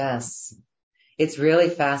 Yes, yes. It's really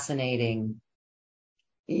fascinating.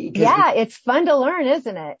 Yeah, it's fun to learn,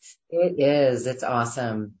 isn't it? It is. It's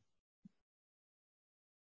awesome.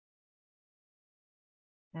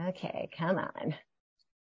 Okay, come on.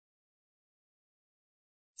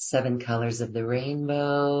 7 colors of the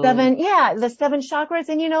rainbow. 7, yeah, the 7 chakras.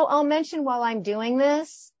 And I'll mention while I'm doing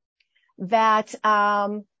this that,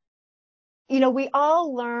 we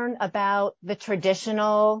all learn about the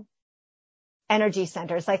traditional energy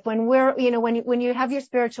centers. Like when when you have your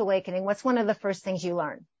spiritual awakening, what's one of the first things you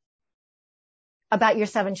learn? About your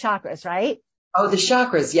 7 chakras, right? Oh, the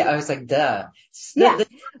chakras. Yeah, I was like, duh.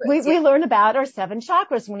 We learn about our 7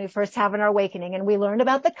 chakras when we first have our awakening, and we learn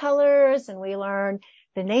about the colors, and we learn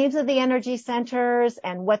the names of the energy centers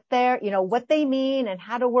and what what they mean and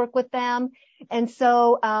how to work with them. And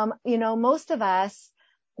so, most of us,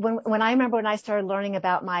 when I remember when I started learning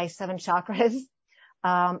about my 7 chakras,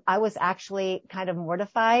 I was actually kind of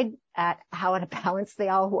mortified at how out of balance they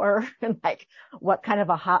all were and like what kind of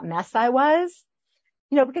a hot mess I was.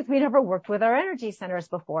 Because we never worked with our energy centers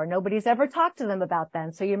before. Nobody's ever talked to them about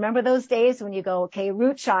them. So you remember those days when you go, okay,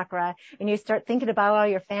 root chakra, and you start thinking about all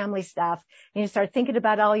your family stuff, and you start thinking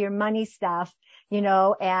about all your money stuff,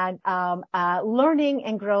 and learning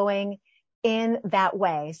and growing in that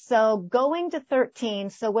way. So going to 13.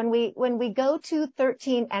 So when we go to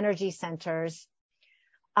 13 energy centers,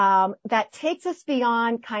 that takes us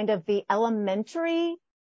beyond kind of the elementary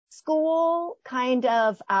school kind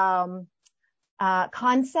of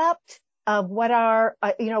concept of what our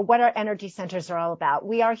energy centers are all about.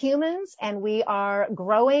 We are humans and we are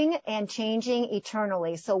growing and changing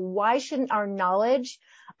eternally. So why shouldn't our knowledge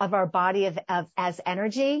of our body as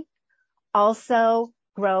energy also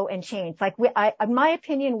grow and change? Like in my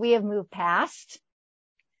opinion, we have moved past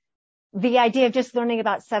the idea of just learning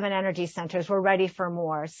about 7 energy centers. We're ready for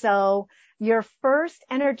more. So your first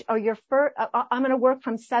energy, or I'm going to work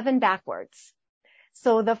from 7 backwards.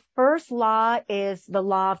 So the first law is the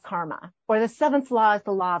law of karma, or the 7th law is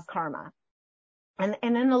the law of karma. And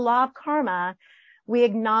in the law of karma, we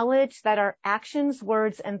acknowledge that our actions,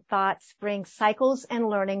 words, and thoughts bring cycles and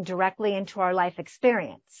learning directly into our life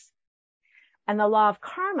experience. And the law of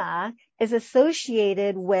karma is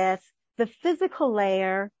associated with the physical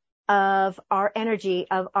layer of our energy,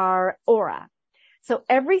 of our aura. So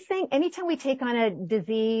anytime we take on a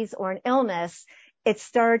disease or an illness, it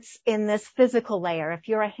starts in this physical layer. If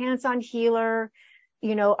you're a hands-on healer, a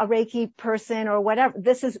Reiki person or whatever,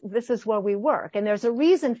 this is where we work. And there's a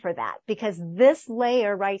reason for that, because this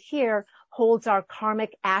layer right here holds our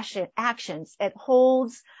karmic actions. It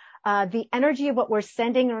holds the energy of what we're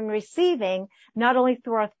sending and receiving, not only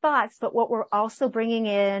through our thoughts, but what we're also bringing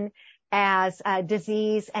in as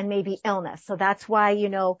disease and maybe illness. So that's why,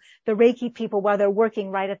 the Reiki people, while they're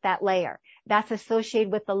working right at that layer, that's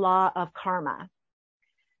associated with the law of karma.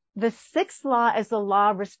 The 6th law is the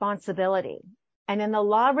law of responsibility. And in the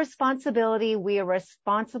law of responsibility, we are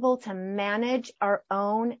responsible to manage our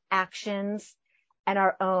own actions and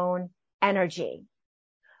our own energy,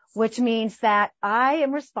 which means that I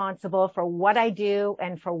am responsible for what I do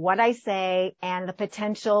and for what I say and the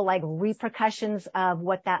potential repercussions of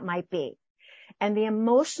what that might be. And the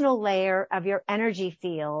emotional layer of your energy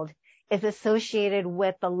field is associated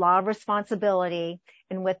with the law of responsibility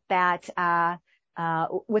and with that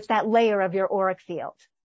layer of your auric field.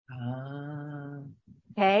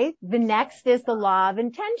 Okay. The next is the law of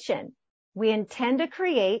intention. We intend to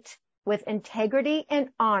create with integrity and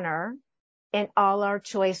honor in all our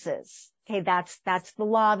choices. Okay. That's the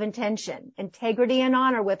law of intention, integrity and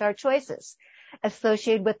honor with our choices,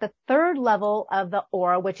 associated with the 3rd level of the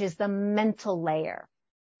aura, which is the mental layer.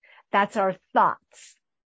 That's our thoughts.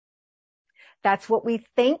 That's what we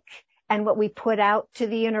think and what we put out to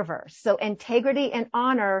the universe. So integrity and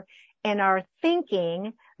honor in our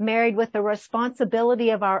thinking, married with the responsibility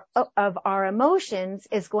of our emotions,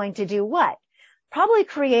 is going to do what? Probably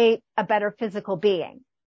create a better physical being.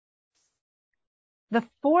 The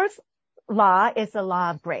 4th law is the law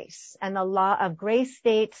of grace. And the law of grace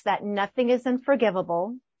states that nothing is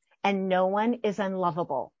unforgivable and no one is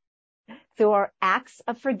unlovable. Through our acts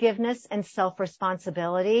of forgiveness and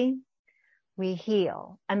self-responsibility, we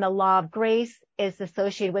heal. And the law of grace is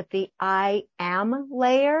associated with the I am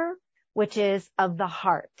layer, which is of the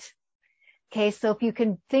heart. Okay, so if you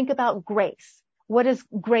can think about grace, what does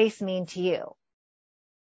grace mean to you?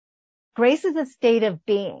 Grace is a state of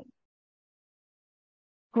being.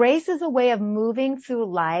 Grace is a way of moving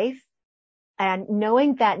through life and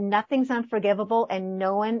knowing that nothing's unforgivable and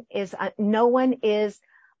no one is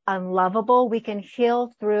unlovable. We can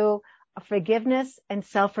heal through forgiveness and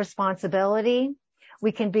self-responsibility.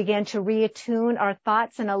 We can begin to reattune our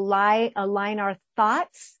thoughts and align our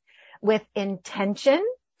thoughts with intention.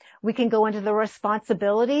 We can go into the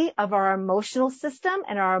responsibility of our emotional system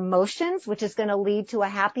and our emotions, which is going to lead to a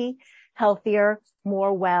happy, healthier,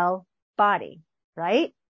 more well body,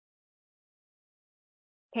 right?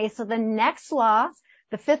 Okay, so the next law,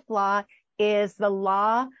 the 5th law, is the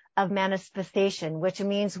law of manifestation, which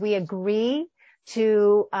means we agree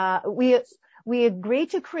to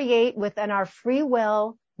create within our free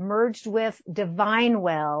will, merged with divine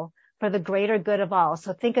will, for the greater good of all.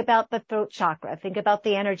 So think about the throat chakra. Think about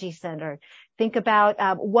the energy center. Think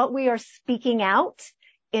about what we are speaking out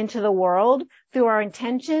into the world through our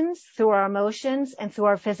intentions, through our emotions, and through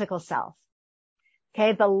our physical self.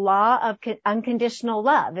 Okay, the law of unconditional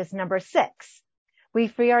love is number 6. We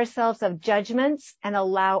free ourselves of judgments and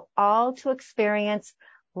allow all to experience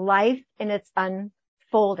life in its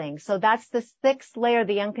unfolding. So that's the 6th layer,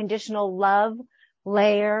 the unconditional love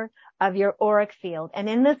layer of your auric field. And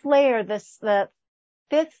in this layer, the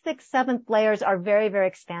 5th, 6th, 7th layers are very, very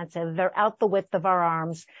expansive. They're out the width of our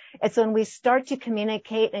arms. It's when we start to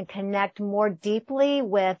communicate and connect more deeply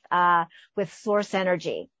with source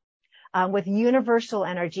energy, with universal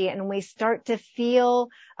energy, and we start to feel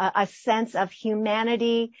a sense of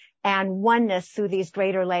humanity and oneness through these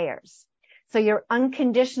greater layers. So your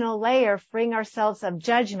unconditional layer, freeing ourselves of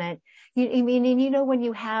judgment. When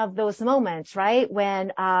you have those moments, right?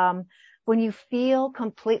 When you feel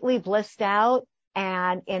completely blissed out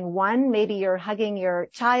And in one, maybe you're hugging your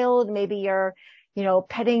child, maybe you're,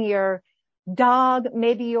 petting your dog,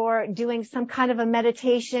 maybe you're doing some kind of a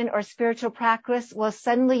meditation or spiritual practice. Well,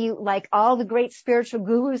 suddenly you, like all the great spiritual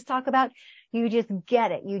gurus talk about, you just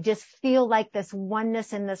get it. You just feel like this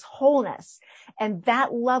oneness and this wholeness. And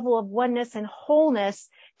that level of oneness and wholeness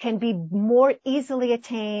can be more easily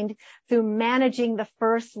attained through managing the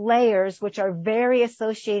first layers, which are very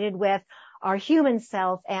associated with our human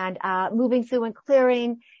self, and moving through and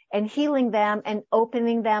clearing and healing them and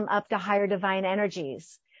opening them up to higher divine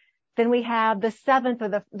energies. Then we have the seventh,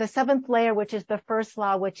 or the seventh layer, which is the first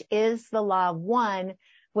law, which is the law of one,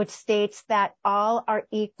 which states that all are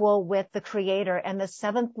equal with the creator. And the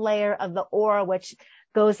seventh layer of the aura, which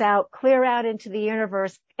goes out, clear out into the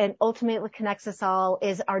universe and ultimately connects us all,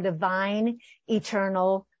 is our divine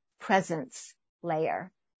eternal presence layer.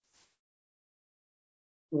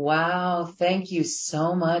 Wow. Thank you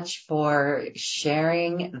so much for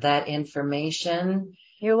sharing that information.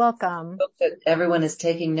 You're welcome. I hope that everyone is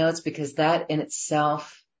taking notes, because that in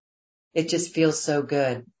itself, it just feels so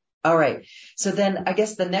good. All right. So then I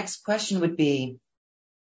guess the next question would be,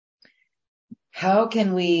 how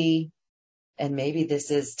can we, and maybe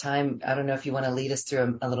this is time, I don't know if you want to lead us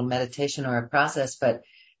through a little meditation or a process, but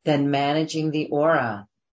then managing the aura,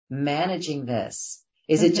 managing this.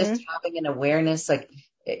 Is it just having an awareness? Like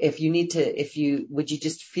would you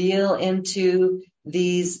just feel into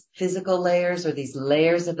these physical layers or these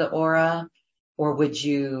layers of the aura? Or would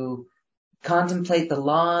you contemplate the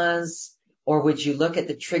laws? Or would you look at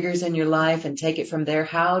the triggers in your life and take it from there?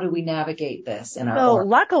 How do we navigate this in our aura?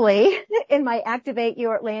 Luckily, in my Activate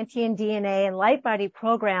Your Atlantean DNA and Light Body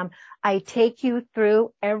program, I take you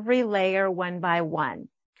through every layer one by one.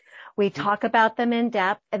 We talk about them in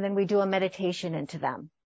depth, and then we do a meditation into them.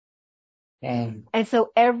 Okay. And so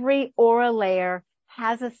every aura layer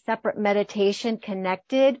has a separate meditation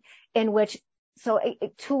connected, in which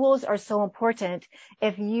tools are so important.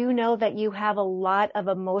 If you know that you have a lot of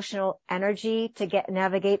emotional energy to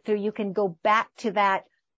navigate through, you can go back to that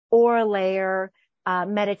aura layer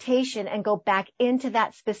meditation and go back into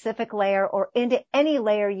that specific layer, or into any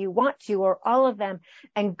layer you want to, or all of them,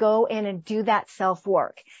 and go in and do that self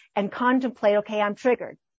work and contemplate, okay, I'm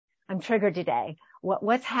triggered today.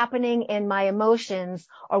 What's happening in my emotions,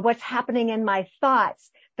 or what's happening in my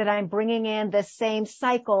thoughts, that I'm bringing in the same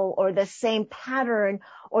cycle or the same pattern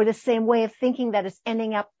or the same way of thinking that is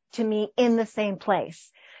ending up to me in the same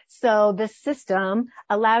place. So the system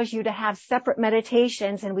allows you to have separate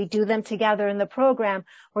meditations, and we do them together in the program,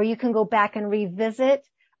 where you can go back and revisit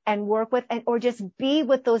and work with, or just be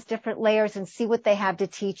with those different layers and see what they have to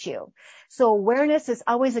teach you. So awareness is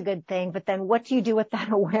always a good thing, but then what do you do with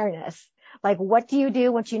that awareness? Like, what do you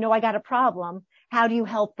do once you know I got a problem? How do you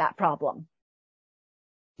help that problem?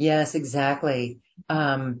 Yes, exactly.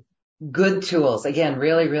 Good tools. Again,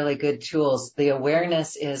 really, really good tools. The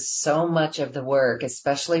awareness is so much of the work,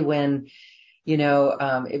 especially when,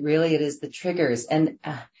 it is the triggers. And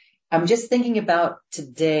I'm just thinking about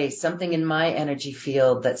today, something in my energy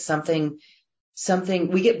field, that something,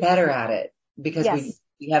 we get better at it because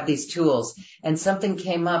we have these tools, and something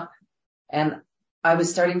came up, and I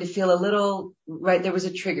was starting to feel a little, right, there was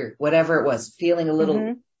a trigger, whatever it was, feeling a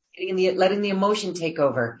little, letting the emotion take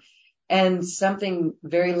over. And something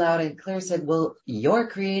very loud and clear said, well, you're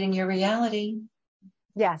creating your reality.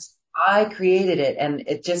 Yes. I created it. And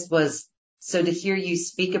it just was, so to hear you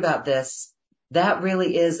speak about this, that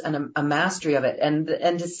really is a mastery of it. And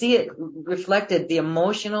to see it reflected, the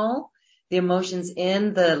emotions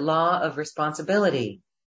in the law of responsibility.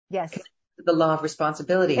 Yes. The law of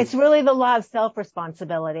responsibility. It's really the law of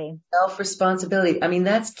self-responsibility. Self-responsibility. I mean,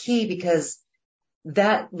 that's key, because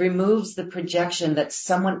that removes the projection that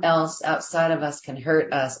someone else outside of us can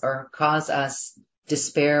hurt us or cause us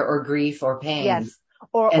despair or grief or pain. Yes.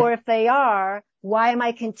 Or if they are, why am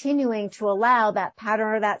I continuing to allow that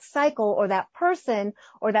pattern or that cycle or that person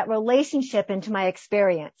or that relationship into my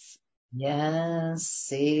experience? Yes.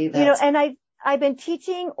 See, that's... and I've been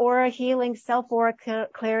teaching aura healing, self-aura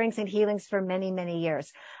clearings and healings for many, many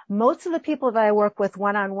years. Most of the people that I work with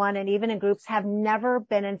one-on-one and even in groups have never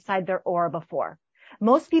been inside their aura before.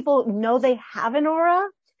 Most people know they have an aura,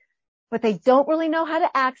 but they don't really know how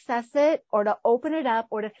to access it or to open it up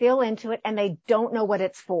or to feel into it, and they don't know what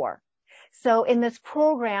it's for. So in this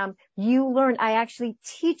program, you learn, I actually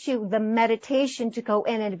teach you the meditation to go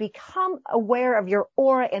in and become aware of your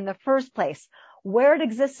aura in the first place, where it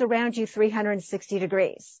exists around you 360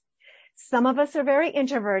 degrees. Some of us are very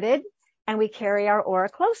introverted and we carry our aura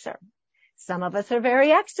closer. Some of us are very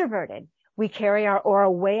extroverted. We carry our aura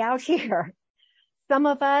way out here. Some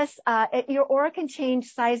of us, your aura can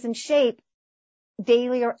change size and shape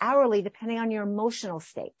daily or hourly, depending on your emotional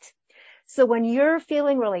state. So when you're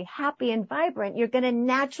feeling really happy and vibrant, you're going to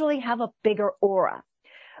naturally have a bigger aura.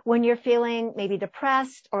 When you're feeling maybe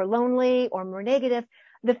depressed or lonely or more negative,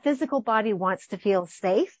 the physical body wants to feel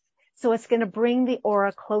safe. So it's going to bring the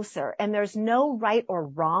aura closer. And there's no right or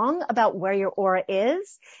wrong about where your aura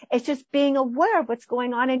is. It's just being aware of what's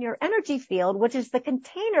going on in your energy field, which is the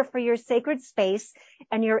container for your sacred space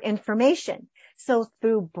and your information. So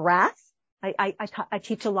through breath, I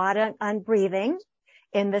teach a lot on breathing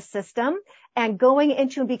in the system, and going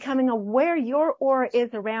into and becoming aware your aura is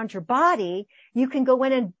around your body, you can go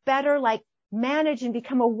in and better manage and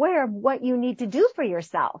become aware of what you need to do for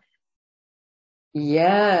yourself.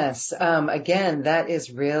 Yes. Again, that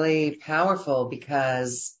is really powerful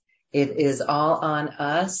because it is all on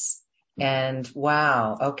us. And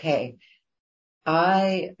wow. Okay.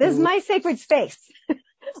 This is my sacred space.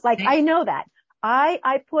 I know that.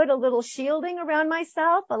 I put a little shielding around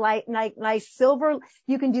myself, a nice silver.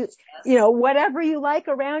 You can do, whatever you like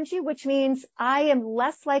around you, which means I am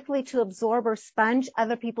less likely to absorb or sponge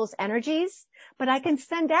other people's energies, but I can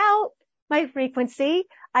send out my frequency.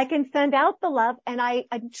 I can send out the love, and I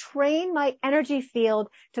train my energy field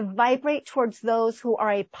to vibrate towards those who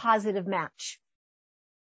are a positive match.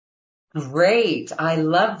 Great. I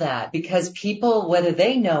love that, because people, whether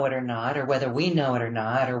they know it or not, or whether we know it or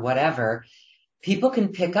not, or whatever, people can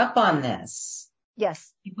pick up on this.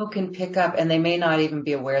 Yes. People can pick up, and they may not even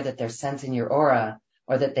be aware that they're sensing your aura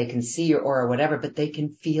or that they can see your aura or whatever, but they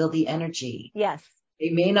can feel the energy. Yes. They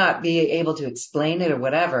may not be able to explain it or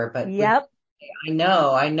whatever, but yep. I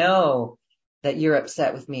know that you're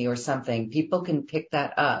upset with me or something. People can pick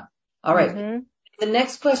that up. All right. Mm-hmm. The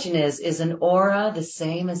next question is an aura the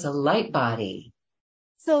same as a light body?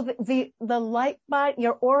 So the light body,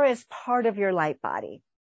 your aura is part of your light body.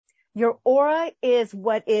 Your aura is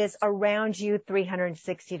what is around you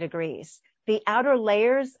 360 degrees. The outer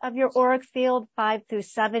layers of your auric field, 5 through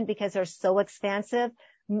 7, because they're so expansive,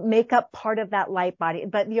 make up part of that light body.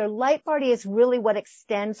 But your light body is really what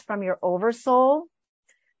extends from your oversoul,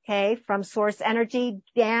 okay, from source energy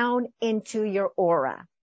down into your aura.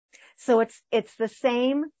 So it's the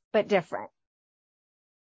same, but different.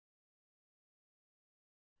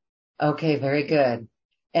 Okay, very good.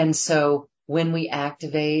 And so when we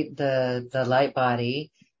activate the light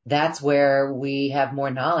body, that's where we have more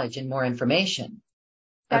knowledge and more information.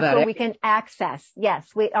 That's where we can access. Yes,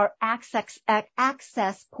 our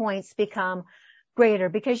access points become greater,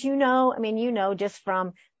 because just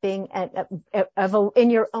from being in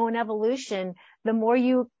your own evolution, the more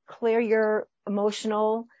you clear your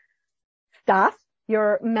emotional stuff,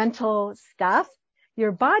 your mental stuff,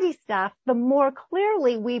 your body stuff, the more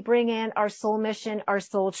clearly we bring in our soul mission, our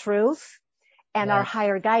soul truth, and our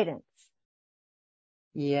higher guidance.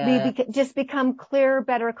 Yeah. We just become clearer,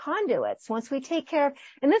 better conduits once we take care of,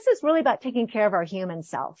 and this is really about taking care of our human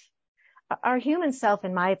self. Our human self,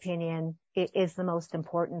 in my opinion, is the most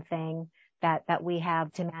important thing that we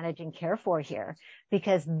have to manage and care for here,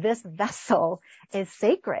 because this vessel is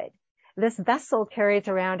sacred. This vessel carries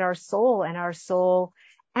around our soul and our soul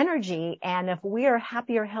energy. And if we are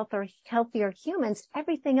happier, healthier humans,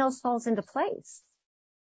 everything else falls into place.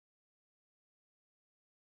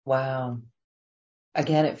 Wow.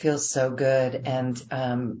 Again, it feels so good. And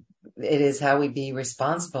it is how we be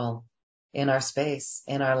responsible in our space,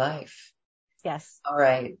 in our life. Yes. All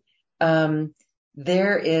right.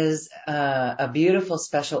 There is a beautiful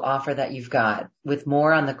special offer that you've got with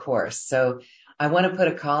more on the course. So I want to put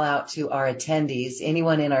a call out to our attendees,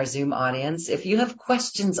 anyone in our Zoom audience. If you have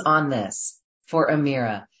questions on this for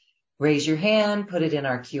Ameera, raise your hand, put it in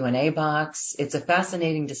our Q&A box. It's a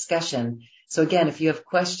fascinating discussion. So again, if you have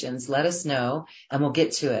questions, let us know and we'll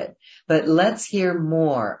get to it. But let's hear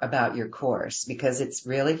more about your course, because it's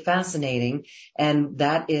really fascinating. And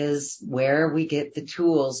that is where we get the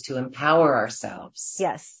tools to empower ourselves.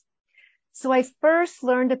 Yes. So I first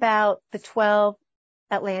learned about the 12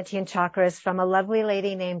 Atlantean chakras from a lovely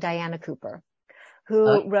lady named Diana Cooper,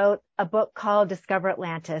 who wrote a book called Discover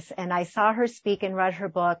Atlantis. And I saw her speak and read her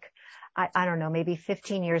book, I don't know, maybe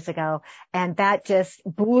 15 years ago. And that just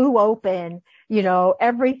blew open,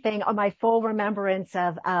 everything on my full remembrance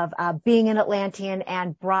of being an Atlantean,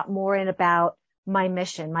 and brought more in about my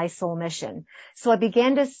mission, my soul mission. So I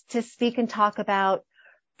began to speak and talk about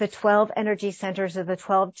the 12 energy centers of the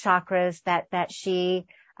 12 chakras that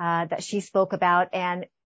she spoke about. And,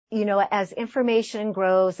 as information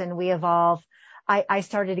grows and we evolve, I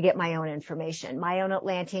started to get my own information. My own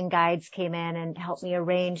Atlantean guides came in and helped me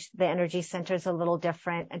arrange the energy centers a little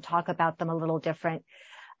different and talk about them a little different.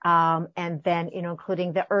 And then,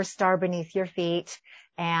 including the Earth star beneath your feet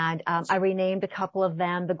And I renamed a couple of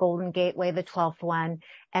them, the Golden Gateway, the 12th one.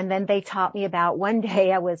 And then they taught me about, one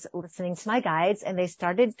day I was listening to my guides and they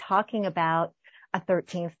started talking about a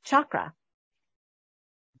 13th chakra.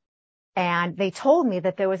 And they told me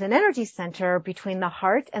that there was an energy center between the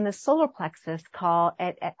heart and the solar plexus called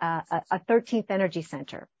a 13th energy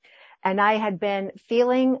center. And I had been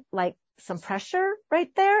feeling like some pressure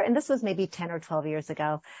right there. And this was maybe 10 or 12 years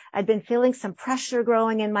ago. I'd been feeling some pressure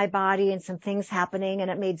growing in my body and some things happening.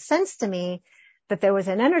 And it made sense to me that there was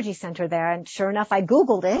an energy center there. And sure enough, I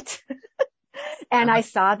Googled it and I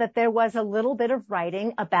saw that there was a little bit of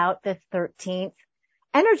writing about the 13th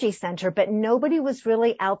energy center, but nobody was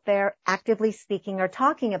really out there actively speaking or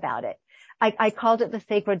talking about it. I called it the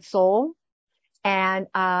sacred soul. And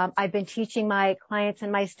I've been teaching my clients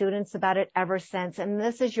and my students about it ever since. And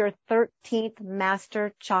this is your 13th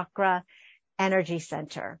master chakra energy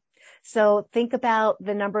center. So think about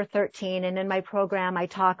the number 13. And in my program, I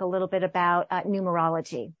talk a little bit about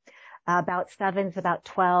numerology, about sevens, about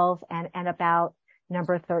 12, and about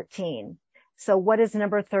number 13. So what does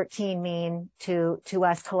number 13 mean to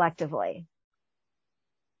us collectively?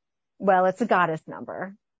 Well, it's a goddess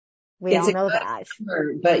number. We all know that.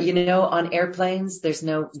 Number, but on airplanes, there's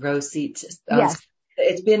no row seats. Yes.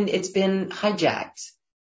 It's been hijacked.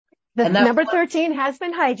 The number 13 has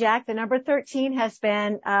been hijacked. The number 13 has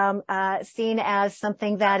been seen as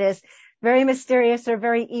something that is very mysterious or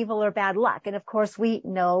very evil or bad luck. And of course, we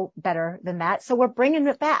know better than that. So we're bringing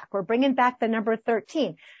it back. We're bringing back the number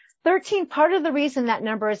 13. 13, part of the reason that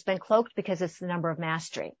number has been cloaked because it's the number of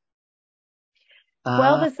mastery.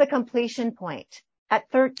 12 is the completion point. At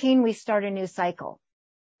 13, we start a new cycle.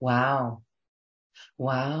 Wow.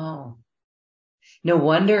 Wow. No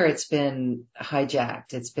wonder it's been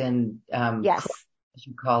hijacked. It's been, yes, as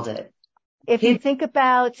you called it. If you think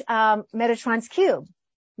about, Metatron's cube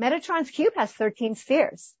has 13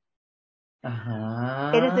 spheres.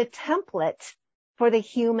 Uh-huh. It is a template for the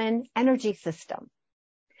human energy system.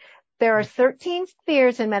 There are 13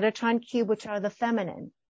 spheres in Metatron cube, which are the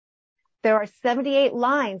feminine. There are 78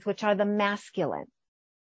 lines, which are the masculine.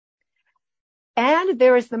 And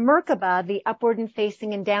there is the Merkaba, the upward and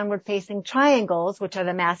facing and downward facing triangles, which are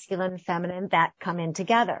the masculine and feminine that come in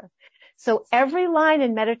together. So every line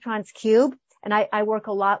in Metatron's cube, and I work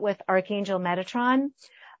a lot with Archangel Metatron,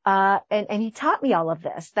 and he taught me all of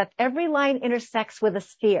this, that every line intersects with a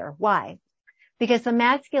sphere. Why? Because the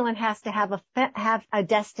masculine has to have a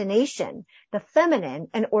destination, the feminine,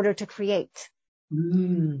 in order to create.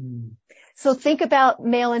 Mm. So think about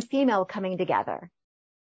male and female coming together.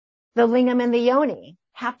 The lingam and the yoni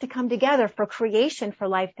have to come together for creation, for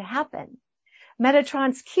life to happen.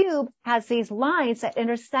 Metatron's cube has these lines that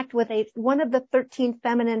intersect with one of the 13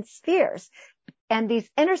 feminine spheres. And these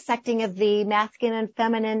intersecting of the masculine and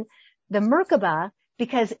feminine, the Merkaba,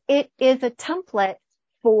 because it is a template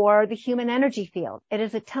for the human energy field. It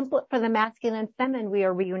is a template for the masculine and feminine we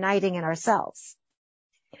are reuniting in ourselves.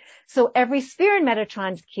 So every sphere in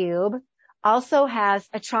Metatron's cube also has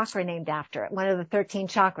a chakra named after it, one of the 13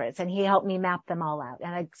 chakras, and he helped me map them all out.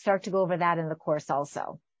 And I start to go over that in the course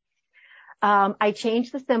also. I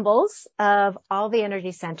changed the symbols of all the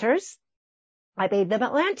energy centers. I made them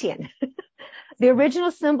Atlantean. The original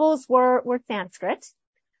symbols were Sanskrit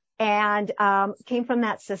and came from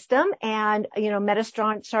that system. And,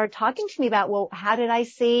 Metatron started talking to me about, well, how did I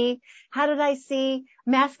see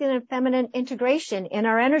masculine and feminine integration in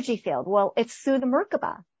our energy field? Well, it's through the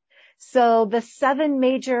Merkaba. So the 7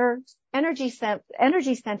 major energy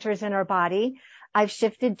centers in our body, I've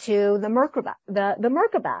shifted to the Merkaba, the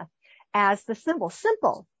Merkaba as the symbol.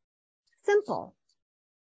 Simple.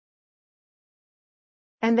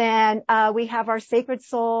 And then, we have our sacred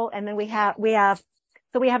soul, and then we have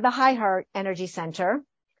the high heart energy center,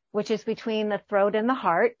 which is between the throat and the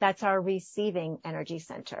heart. That's our receiving energy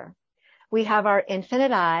center. We have our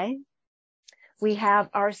infinite eye. We have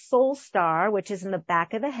our soul star, which is in the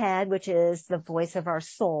back of the head, which is the voice of our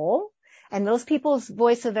soul. And those people's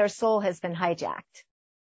voice of their soul has been hijacked.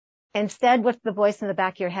 Instead, what's the voice in the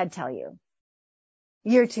back of your head tell you?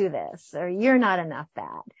 You're too this, or you're not enough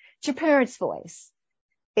that. It's your parents' voice.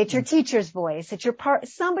 It's your teacher's voice. It's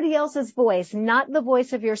somebody else's voice, not the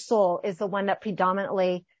voice of your soul, is the one that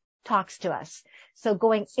predominantly talks to us. So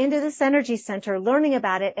going into this energy center, learning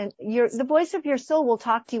about it, and the voice of your soul will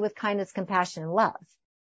talk to you with kindness, compassion, and love.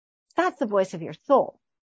 That's the voice of your soul.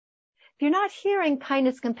 If you're not hearing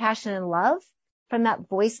kindness, compassion, and love from that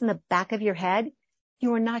voice in the back of your head,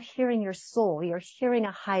 you are not hearing your soul. You're hearing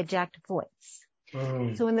a hijacked voice.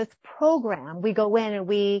 Mm. So in this program, we go in and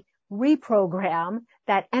we reprogram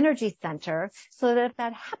that energy center so that if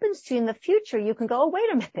that happens to you in the future, you can go, oh,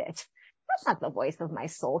 wait a minute. That's not the voice of my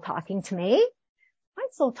soul talking to me. My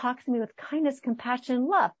soul talks to me with kindness, compassion, and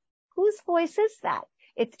love. Whose voice is that?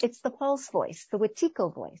 It's the false voice, the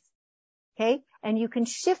Wetiko voice. Okay. And you can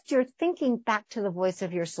shift your thinking back to the voice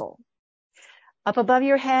of your soul. Up above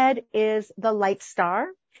your head is the light star,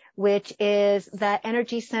 which is that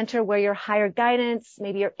energy center where your higher guidance,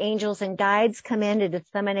 maybe your angels and guides come in to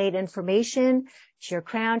disseminate information to your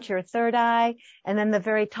crown, to your third eye. And then the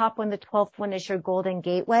very top one, the 12th one, is your golden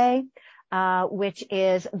gateway, which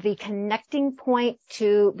is the connecting point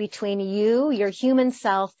between you, your human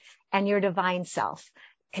self, and your divine self,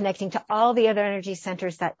 connecting to all the other energy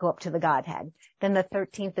centers that go up to the Godhead. Then the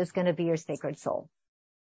 13th is going to be your sacred soul.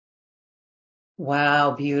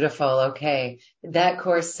 Wow, beautiful. Okay. That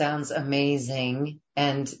course sounds amazing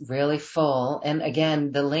and really full. And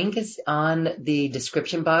again, the link is on the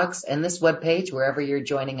description box and this webpage, wherever you're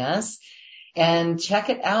joining us. And check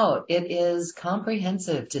it out. It is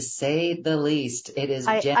comprehensive, to say the least. It is.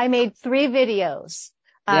 I made 3 videos,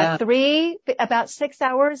 Yeah. about 6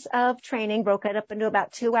 hours of training, broke it up into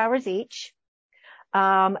about 2 hours each.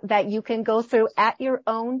 That you can go through at your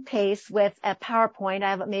own pace with a PowerPoint.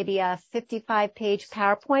 I have maybe a 55-page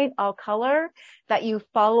PowerPoint, all color, that you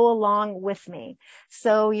follow along with me.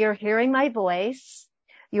 So you're hearing my voice,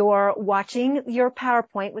 you're watching your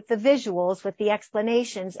PowerPoint with the visuals, with the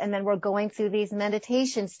explanations, and then we're going through these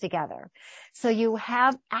meditations together. So you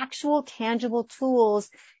have actual tangible tools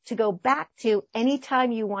to go back to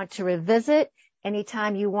anytime you want to revisit,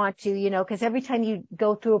 anytime you want to, because every time you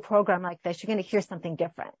go through a program like this, you're going to hear something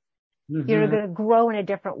different. Mm-hmm. You're going to grow in a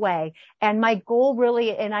different way. And my goal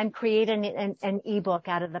really, and I'm creating an ebook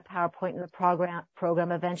out of the PowerPoint and the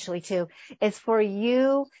program eventually too, is for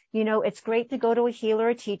you, it's great to go to a healer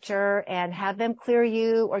or teacher and have them clear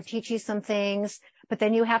you or teach you some things, but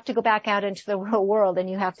then you have to go back out into the real world and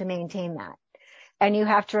you have to maintain that. And you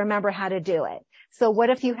have to remember how to do it. So what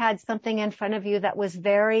if you had something in front of you that was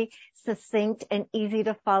very succinct and easy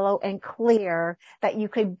to follow and clear, that you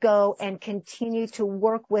could go and continue to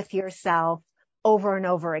work with yourself over and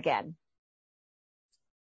over again?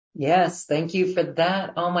 Yes. Thank you for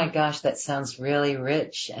that. Oh my gosh. That sounds really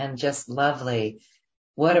rich and just lovely.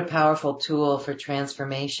 What a powerful tool for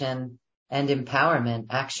transformation and empowerment,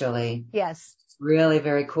 actually. Yes. Really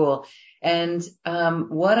very cool. And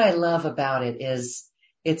what I love about it is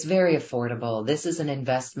it's very affordable. This is an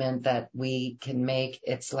investment that we can make.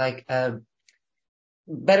 It's like better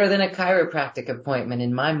than a chiropractic appointment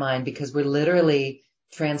in my mind, because we're literally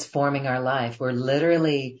transforming our life. We're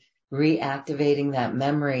literally reactivating that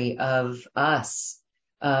memory of us,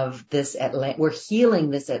 of this we're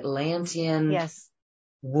healing this Atlantean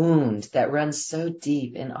wound that runs so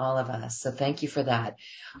deep in all of us. So thank you for that.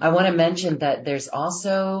 I want to mention that there's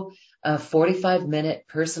also a 45-minute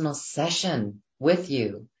personal session with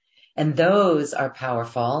you. And those are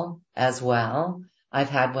powerful as well. I've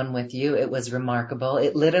had one with you. It was remarkable.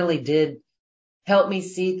 It literally did help me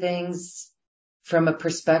see things from a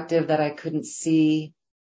perspective that I couldn't see.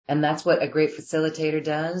 And that's what a great facilitator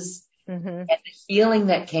does. Mm-hmm. And the healing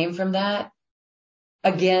that came from that,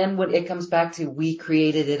 again, when it comes back to we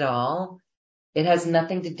created it all, it has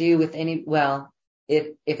nothing to do with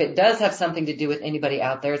if it does have something to do with anybody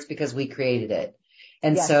out there, it's because we created it.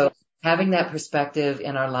 And so having that perspective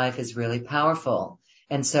in our life is really powerful.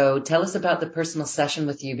 And so tell us about the personal session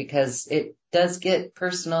with you, because it does get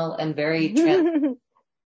personal and very The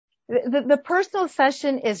personal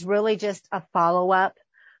session is really just a follow-up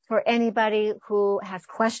for anybody who has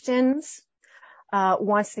questions,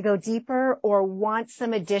 wants to go deeper, or wants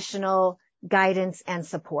some additional guidance and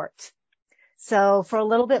support. So for a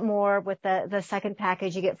little bit more with the second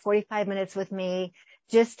package, you get 45 minutes with me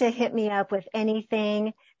just to hit me up with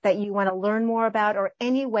anything that you want to learn more about, or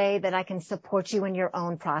any way that I can support you in your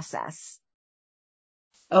own process.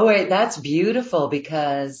 Oh, wait, that's beautiful,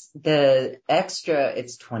 because the extra,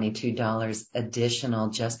 it's $22 additional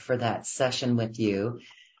just for that session with you.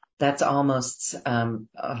 That's almost,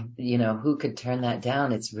 who could turn that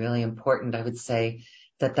down? It's really important. I would say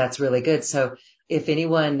that that's really good. So if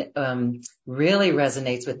anyone really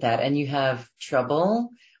resonates with that and you have trouble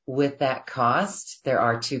with that cost, there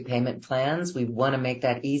are 2 payment plans. We want to make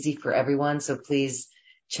that easy for everyone. So please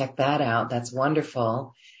check that out. That's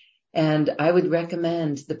wonderful. And I would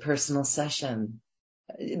recommend the personal session.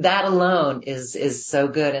 That alone is so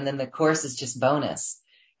good. And then the course is just bonus,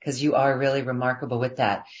 because you are really remarkable with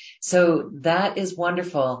that. So that is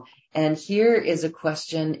wonderful. And here is a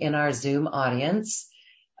question in our Zoom audience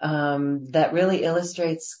that really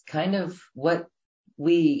illustrates kind of what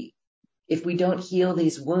if we don't heal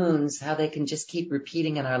these wounds, how they can just keep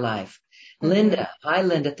repeating in our life. Linda. Hi,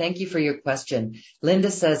 Linda. Thank you for your question.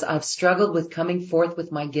 Linda says, I've struggled with coming forth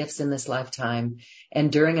with my gifts in this lifetime,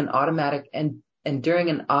 and during an automatic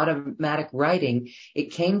writing,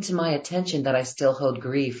 it came to my attention that I still hold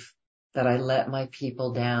grief, that I let my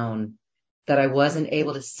people down, that I wasn't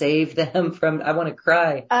able to save them from, I want to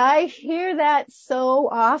cry. I hear that so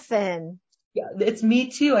often. Yeah, it's me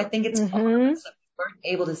too. I think it's all of us that we weren't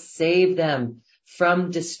able to save them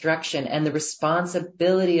from destruction, and the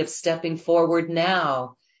responsibility of stepping forward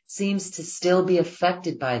now seems to still be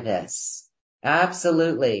affected by this.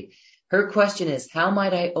 Absolutely. Her question is, how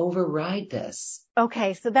might I override this?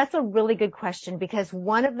 Okay, so that's a really good question, because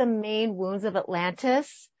one of the main wounds of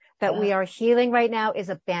Atlantis that we are healing right now is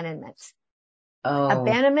abandonment. Oh,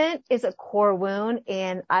 Abandonment is a core wound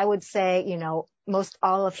in, I would say, most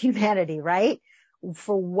all of humanity, right?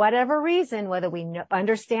 For whatever reason, whether we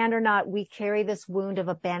understand or not, we carry this wound of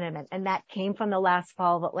abandonment, and that came from the last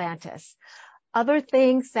fall of Atlantis. Other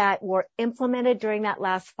things that were implemented during that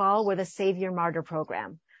last fall were the Savior Martyr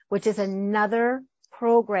program, which is another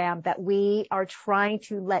program that we are trying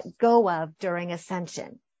to let go of during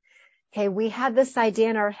ascension. Okay, we had this idea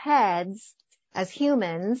in our heads as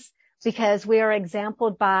humans because we are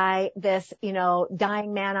exampled by this,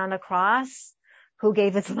 dying man on a cross who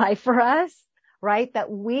gave his life for us, right? That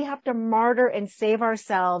we have to martyr and save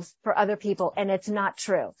ourselves for other people. And it's not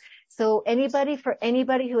true. So for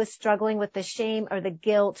anybody who is struggling with the shame or the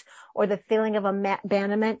guilt or the feeling of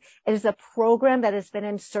abandonment, it is a program that has been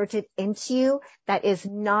inserted into you that is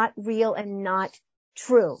not real and not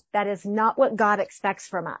true. That is not what God expects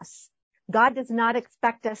from us. God does not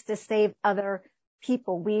expect us to save other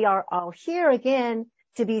people. We are all here again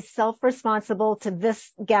to be self-responsible to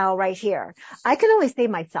this gal right here. I can only save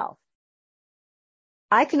myself.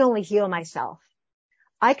 I can only heal myself.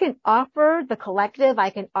 I can offer the collective,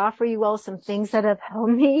 I can offer you all some things that have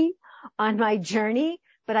helped me on my journey,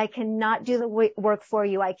 but I cannot do the work for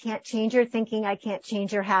you. I can't change your thinking. I can't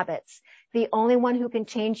change your habits. The only one who can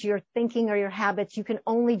change your thinking or your habits, you can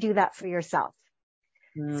only do that for yourself.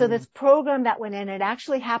 So this program that went in, it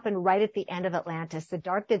actually happened right at the end of Atlantis. The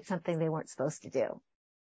dark did something they weren't supposed to do.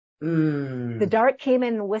 The dark came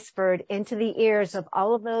in and whispered into the ears of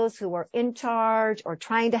all of those who were in charge or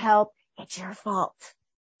trying to help, it's your fault.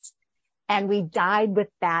 And we died with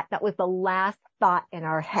that. That was the last thought in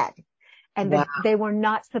our head. And they were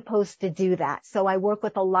not supposed to do that. So I work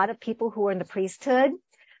with a lot of people who are in the priesthood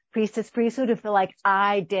who feel like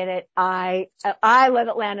I did it. I let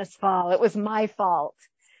Atlantis fall. It was my fault.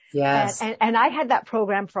 yes. And I had that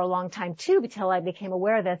program for a long time too, until I became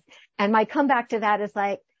aware of this. And my comeback to that is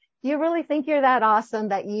like, you really think you're that awesome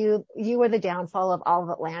that you were the downfall of all of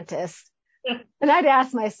Atlantis? And I'd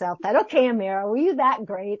ask myself that, okay, Ameera, were you that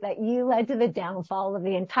great that you led to the downfall of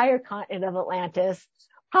the entire continent of Atlantis?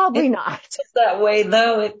 Probably not. It's that way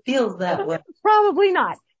though. It feels that way. Probably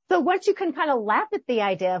not. So once you can kind of laugh at the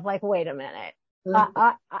idea of like, wait a minute,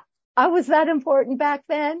 I was that important back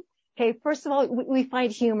then. Okay. First of all, we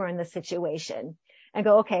find humor in the situation and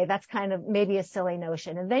go, okay, that's kind of maybe a silly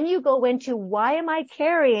notion. And then you go into, why am I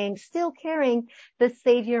still carrying the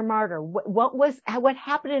Savior Martyr? What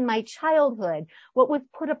happened in my childhood? What was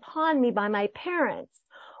put upon me by my parents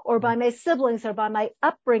or by my siblings or by my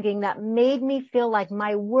upbringing that made me feel like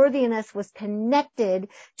my worthiness was connected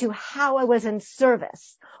to how I was in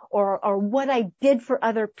service or what I did for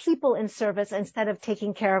other people in service instead of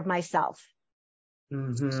taking care of myself.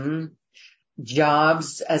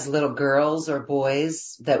 Jobs as little girls or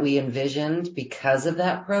boys that we envisioned because of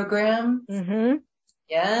that program.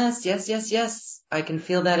 Yes. I can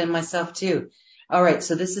feel that in myself too. All right.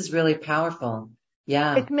 So this is really powerful.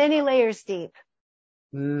 Yeah. It's many layers deep.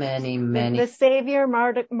 Many. The Savior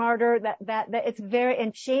martyr, that it's very,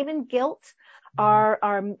 and shame and guilt are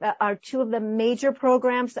two of the major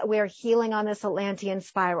programs that we are healing on this Atlantean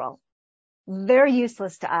spiral. They're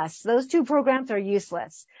useless to us. Those two programs are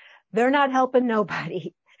useless. They're not helping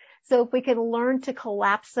nobody. So if we can learn to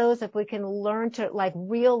collapse those, if we can learn to like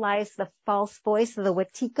realize the false voice of the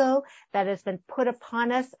Wetiko that has been put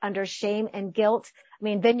upon us under shame and guilt, I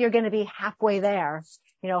mean, then you're going to be halfway there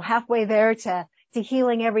to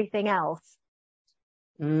healing everything else.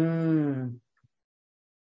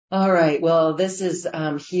 All right. Well, this is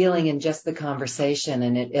healing in just the conversation,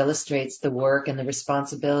 and it illustrates the work and the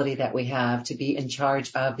responsibility that we have to be in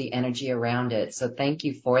charge of the energy around it. So thank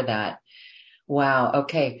you for that. Wow.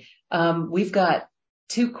 Okay. We've got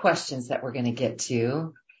 2 questions that we're going to get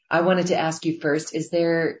to. I wanted to ask you first, is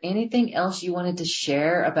there anything else you wanted to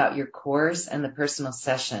share about your course and the personal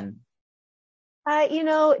session?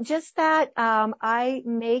 Just that I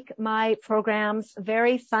make my programs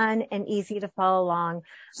very fun and easy to follow along.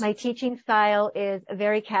 My teaching style is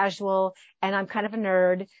very casual, and I'm kind of a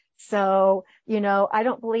nerd. So, I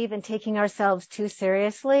don't believe in taking ourselves too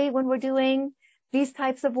seriously when we're doing these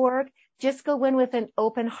types of work. Just go in with an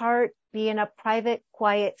open heart, be in a private,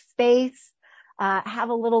 quiet space, have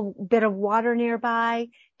a little bit of water nearby,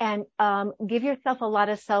 and give yourself a lot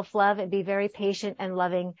of self-love and be very patient and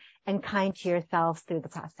loving and kind to yourself through the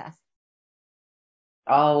process.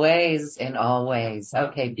 Always and always.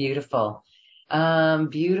 Okay, beautiful.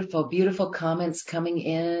 Beautiful comments coming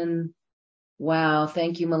in. Wow,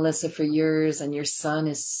 thank you, Melissa, for yours. And your son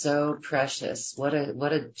is so precious. What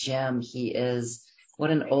a gem he is.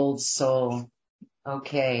 What an old soul.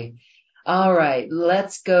 Okay. All right,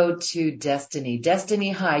 let's go to Destiny.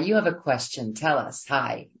 Destiny, hi, you have a question. Tell us.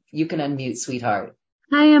 Hi. You can unmute, sweetheart.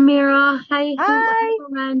 Hi, Ameera. Hi, Hi.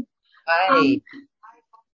 Lauren. Hi.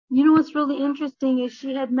 What's really interesting is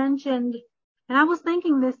she had mentioned, and I was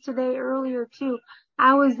thinking this today earlier too.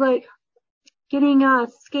 I was like getting a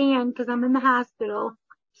scan because I'm in the hospital.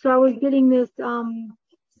 So I was getting this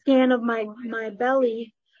scan of my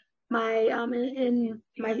belly, my in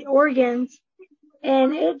my organs,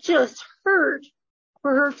 and it just hurt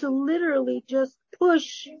for her to literally just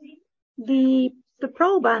push the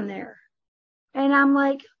probe on there. And I'm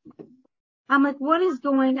like, what is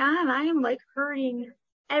going on? I am like hurting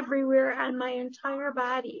everywhere on my entire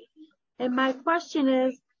body. And my question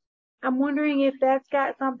is, I'm wondering if that's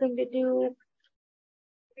got something to do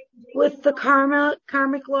with the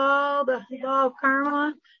karmic law, the law of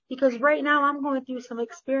karma, because right now I'm going through some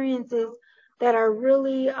experiences that are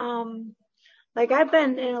really, like I've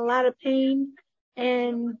been in a lot of pain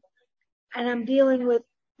and I'm dealing with,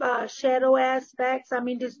 shadow aspects. I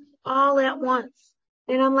mean, just all at once.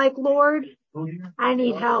 And I'm like, Lord, I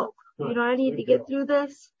need help. I need to get through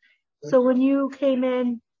this. So when you came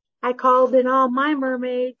in, I called in all my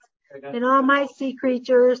mermaids and all my sea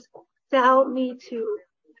creatures to help me to,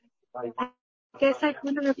 I guess I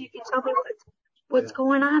wonder if you could tell me what's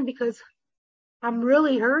going on, because I'm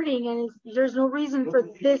really hurting and there's no reason for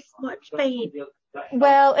this much pain.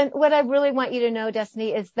 Well, and what I really want you to know,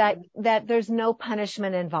 Destiny, is that there's no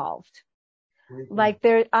punishment involved. Like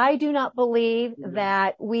I do not believe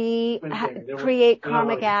that we create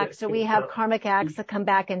karmic acts or we have karmic acts that come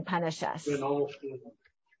back and punish us.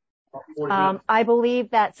 I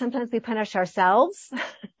believe that sometimes we punish ourselves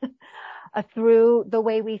through the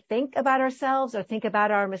way we think about ourselves or think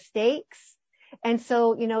about our mistakes. And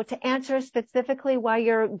so, to answer specifically why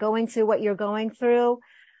you're going through what you're going through,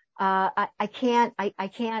 I can't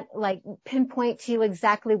like pinpoint to you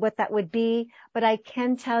exactly what that would be, but I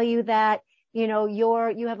can tell you that,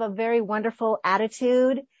 you have a very wonderful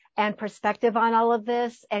attitude and perspective on all of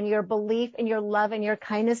this, and your belief and your love and your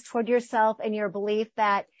kindness toward yourself and your belief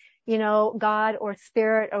that, God or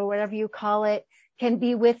spirit or whatever you call it can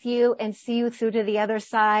be with you and see you through to the other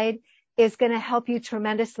side is going to help you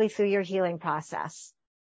tremendously through your healing process.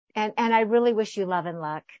 And I really wish you love and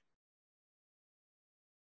luck.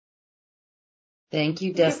 Thank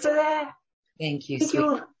you, Thank you Destiny. for that. Thank you, Thank sweet.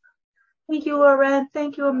 you. Thank you, Lauren.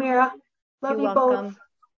 Thank you, Ameera. Love You're you welcome. both.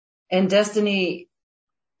 And Destiny,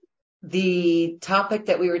 the topic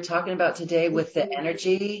that we were talking about today with the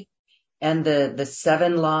energy and the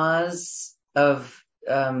 7 laws of,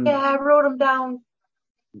 Yeah, I wrote them down.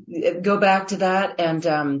 Go back to that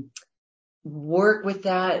and, work with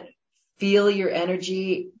that, feel your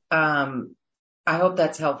energy. I hope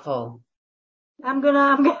that's helpful. I'm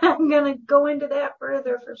gonna go into that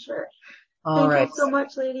further for sure. All right. Thank you so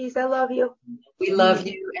much, ladies. I love you. We love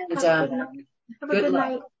you, and Have a good luck.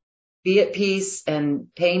 night. Be at peace and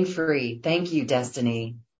pain-free. Thank you,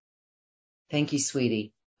 Destiny. Thank you,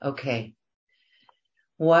 sweetie. Okay.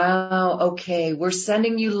 Wow. Okay. We're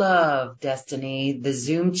sending you love, Destiny. The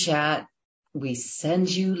Zoom chat. We send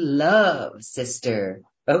you love, sister.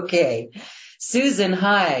 Okay. Susan,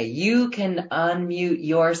 hi. You can unmute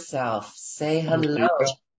yourself. Say hello.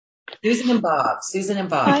 Susan and Bob. Susan and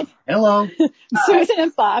Bob. Hi. Hello. Susan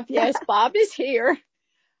and Bob. Yes, Bob is here.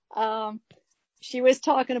 She was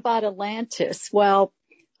talking about Atlantis. Well,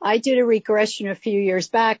 I did a regression a few years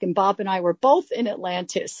back, and Bob and I were both in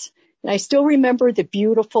Atlantis. And I still remember the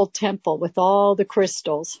beautiful temple with all the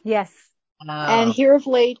crystals. Yes. Wow. And here of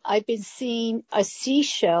late, I've been seeing a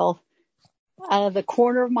seashell out of the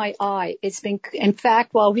corner of my eye. It's been, in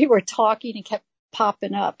fact, while we were talking, it kept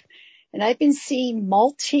popping up. And I've been seeing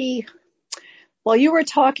while you were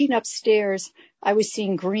talking upstairs, I was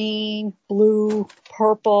seeing green, blue,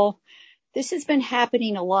 purple. This has been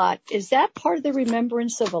happening a lot. Is that part of the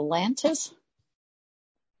remembrance of Atlantis?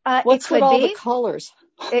 What's It with could all the be. colors?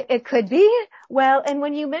 It could be. Well, and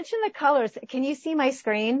when you mention the colors, can you see my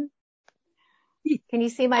screen? Can you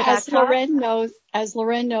see my backdrop? As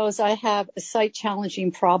Loren knows, I have a sight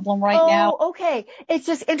challenging problem right now. Oh, okay. It's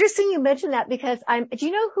just interesting you mentioned that because do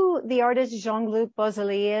you know who the artist Jean-Luc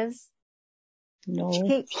Bauzely is? No.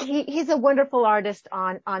 He's a wonderful artist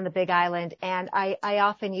on the Big Island, and I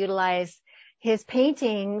often utilize his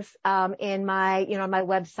paintings in my my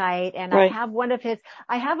website, and Right.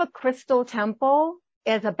 I have a crystal temple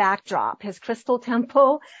as a backdrop, his crystal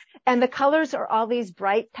temple, and the colors are all these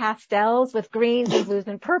bright pastels with greens and blues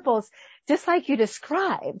and purples, just like you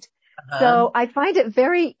described. So I find it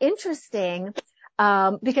very interesting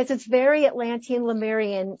because it's very Atlantean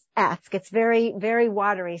Lemurian-esque. It's very, very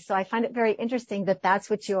watery. So I find it very interesting that that's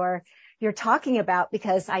what you're talking about,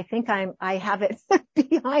 because I think I have it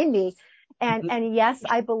behind me. And yes,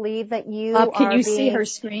 I believe that you Bob, can are you see her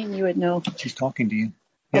screen? You would know. She's talking to you.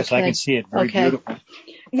 Yes, Okay. I can see it. Very beautiful.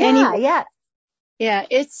 Yeah, anyway, yeah. Yeah,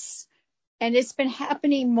 it's been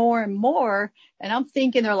happening more and more. And I'm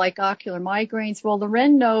thinking they're like ocular migraines. Well,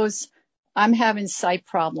 Loren knows I'm having sight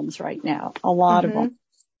problems right now, a lot of them.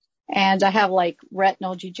 And I have like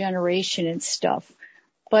retinal degeneration and stuff.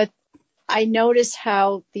 But I notice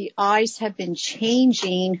how the eyes have been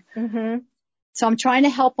changing. So I'm trying to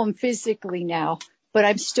help them physically now, but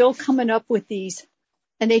I'm still coming up with these.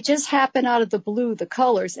 And they just happen out of the blue, the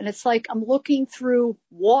colors. And it's like I'm looking through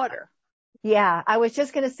water. Yeah, I was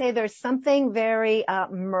just going to say there's something very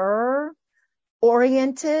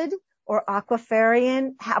oriented or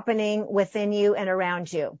aquafarian happening within you and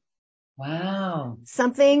around you. Wow.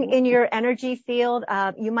 Something in your energy field.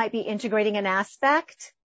 You might be integrating an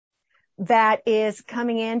aspect that is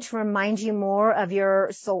coming in to remind you more of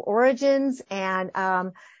your soul origins. And,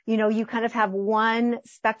 you kind of have one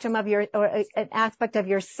spectrum of or an aspect of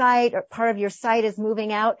your sight, or part of your sight is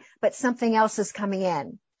moving out, but something else is coming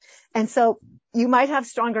in. And so you might have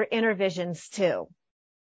stronger inner visions too.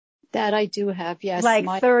 That I do have, yes.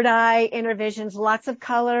 Like third eye inner visions, lots of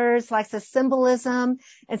colors, lots of symbolism.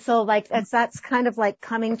 And so like that's kind of like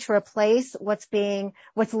coming to replace what's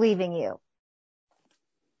leaving you.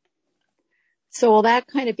 So will that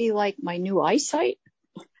kind of be like my new eyesight?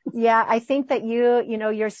 Yeah, I think that your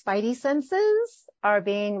spidey senses are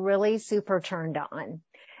being really super turned on.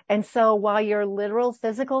 And so while your literal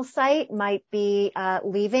physical sight might be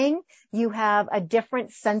leaving, you have a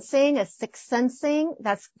different sensing, a sixth sensing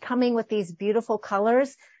that's coming with these beautiful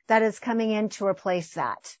colors that is coming in to replace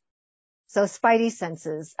that. So spidey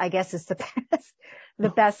senses, I guess, is the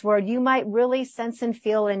best word. You might really sense and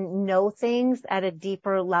feel and know things at a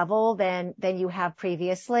deeper level than you have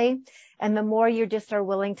previously. And the more you just are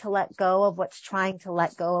willing to let go of what's trying to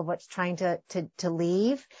let go of what's trying to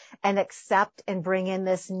leave and accept and bring in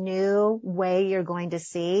this new way you're going to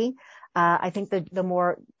see, I think the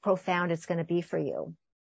more profound it's going to be for you.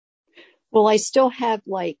 Well, I still have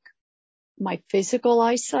like my physical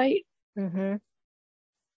eyesight.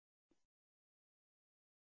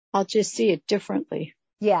 I'll just see it differently.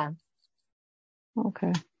 Yeah.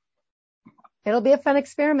 Okay. It'll be a fun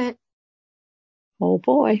experiment. Oh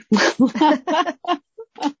boy. A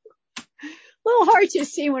little hard to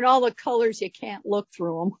see when all the colors, you can't look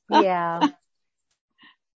through them. Yeah.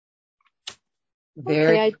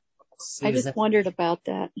 Okay, I just wondered about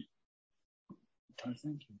that. Thank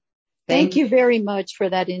you. Thank you very much for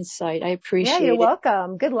that insight. I appreciate it. Yeah, you're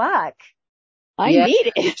welcome. Good luck. I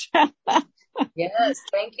need it. Yes,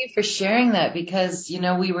 thank you for sharing that, because,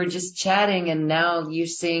 we were just chatting and now you're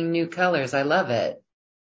seeing new colors. I love it.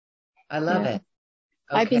 I love it. Okay.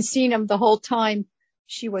 I've been seeing them the whole time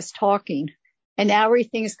she was talking, and now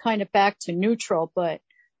everything's kind of back to neutral, but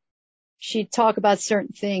she'd talk about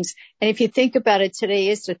certain things. And if you think about it, today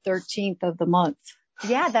is the 13th of the month.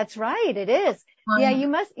 Yeah, that's right. It is. Yeah,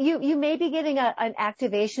 you may be getting an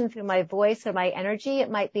activation through my voice or my energy. It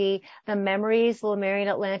might be the memories, Lemurian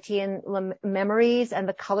Atlantean memories, and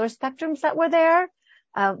the color spectrums that were there,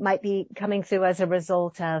 might be coming through as a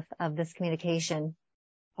result of this communication.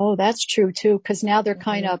 Oh, that's true too, because now they're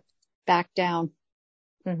kind of back down.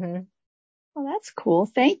 Well, that's cool.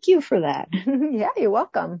 Thank you for that. Yeah, you're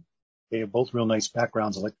welcome. They have both real nice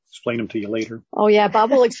backgrounds. I'll explain them to you later. Oh yeah,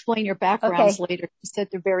 Bob will explain your backgrounds later. He said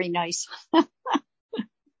they're very nice.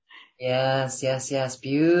 Yes.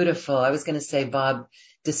 Beautiful. I was going to say, Bob,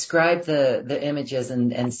 describe the images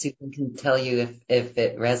and Susan can tell you if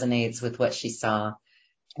it resonates with what she saw.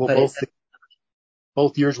 Well,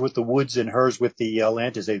 both yours with the woods and hers with the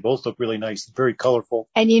Atlantis, they both look really nice, very colorful.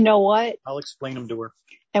 And you know what? I'll explain them to her.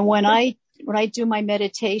 And when I do my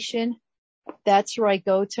meditation, that's where I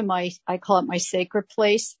go to I call it my sacred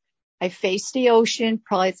place. I face the ocean,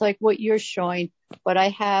 probably it's like what you're showing, but I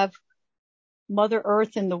have Mother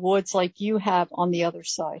Earth in the woods like you have on the other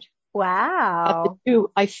side. Wow.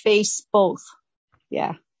 I face both.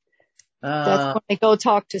 Yeah. That's when I go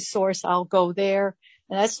talk to Source, I'll go there.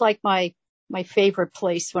 And that's like my favorite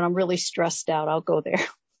place when I'm really stressed out. I'll go there.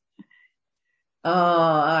 Oh,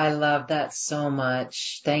 I love that so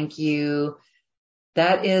much. Thank you.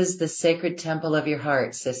 That is the sacred temple of your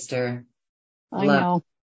heart, sister. I know.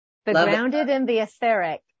 The love grounded and the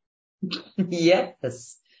etheric.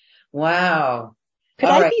 Yes. Wow. Could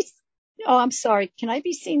All I right. be, oh, I'm sorry. Can I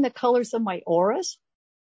be seeing the colors of my auras?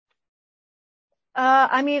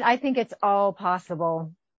 I mean, I think it's all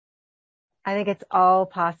possible. I think it's all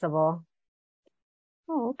possible.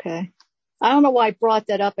 Oh, okay. I don't know why I brought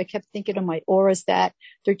that up. I kept thinking of my auras that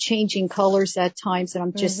they're changing colors at times and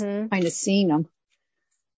I'm just kind of seeing them.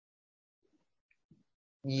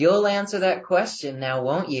 You'll answer that question now,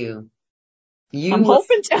 won't you? I'm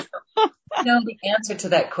hoping to. know the answer to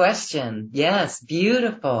that question. Yes.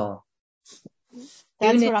 Beautiful.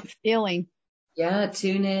 That's what I'm feeling. Yeah.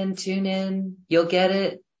 Tune in. You'll get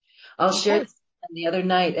it. I'll share this the other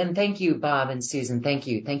night. And thank you, Bob and Susan. Thank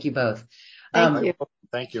you. Thank you both. Thank you.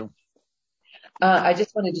 Thank you. I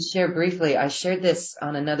just wanted to share briefly. I shared this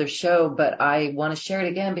on another show, but I want to share it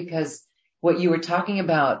again because what you were talking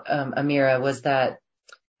about, Ameera, was that,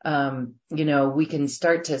 we can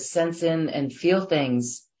start to sense in and feel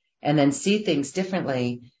things and then see things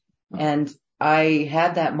differently. And I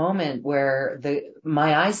had that moment where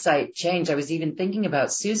my eyesight changed. I was even thinking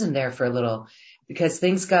about Susan there for a little because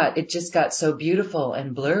it just got so beautiful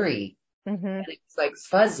and blurry. And it was like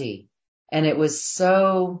fuzzy and it was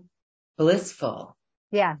so blissful.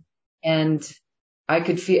 Yeah. And I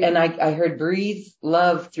could feel, and I heard breathe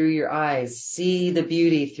love through your eyes, see the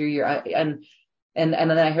beauty through your eye. And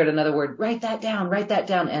then I heard another word, write that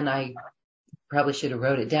down. And I probably should have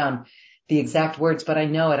wrote it down, the exact words, but I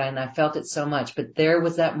know it and I felt it so much. But there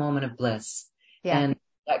was that moment of bliss. Yeah. And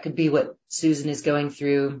that could be what Susan is going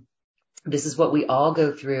through. This is what we all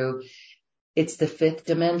go through. It's the fifth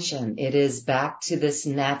dimension. It is back to this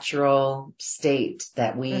natural state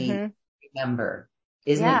that we remember,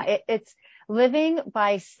 isn't it? Yeah, it's living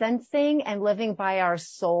by sensing and living by our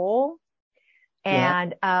soul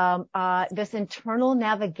and this internal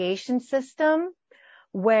navigation system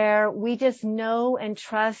where we just know and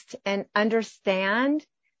trust and understand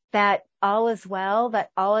that all is well, that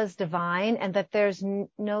all is divine, and that there's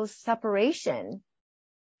no separation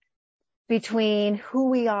between who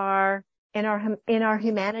we are in our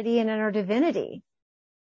humanity and in our divinity.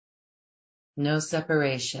 No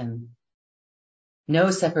separation.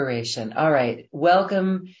 No separation. All right.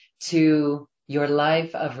 Welcome to your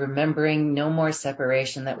life of remembering no more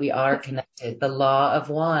separation, that we are connected. The law of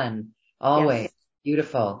one. Always. Yes.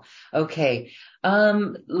 Beautiful. Okay.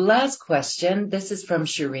 Last question. This is from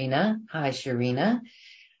Sharina. Hi, Sharina.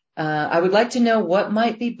 I would like to know what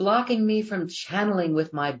might be blocking me from channeling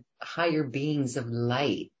with my higher beings of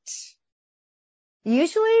light.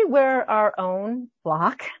 Usually we're our own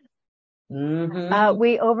block. We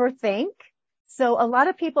overthink. So a lot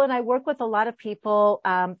of people, and I work with a lot of people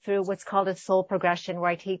through what's called a soul progression,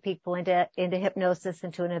 where I take people into hypnosis,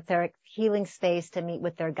 into an etheric healing space to meet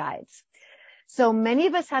with their guides. So many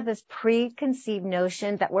of us have this preconceived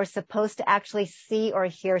notion that we're supposed to actually see or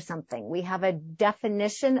hear something. We have a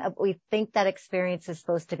definition of what we think that experience is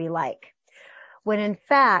supposed to be like. When in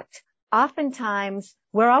fact, oftentimes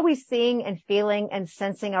we're always seeing and feeling and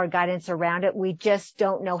sensing our guidance around it. We just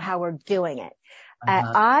don't know how we're doing it.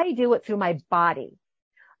 I do it through my body.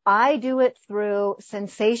 I do it through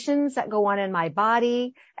sensations that go on in my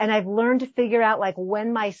body. And I've learned to figure out like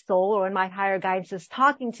when my soul or when my higher guidance is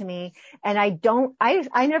talking to me. And I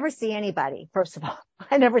never see anybody. First of all,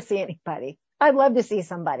 I never see anybody. I'd love to see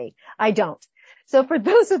somebody. I don't. So for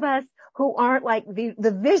those of us who aren't like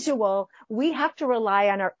the visual, we have to rely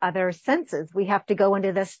on our other senses. We have to go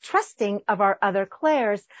into this trusting of our other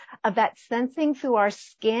clairs, of that sensing through our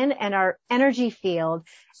skin and our energy field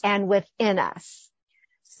and within us.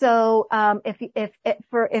 So, if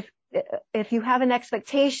you have an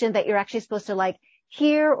expectation that you're actually supposed to like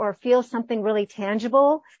hear or feel something really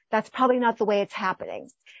tangible, that's probably not the way it's happening.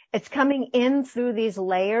 It's coming in through these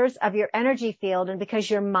layers of your energy field. And because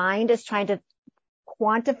your mind is trying to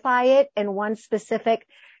quantify it in one specific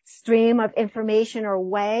stream of information or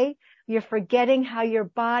way, you're forgetting how your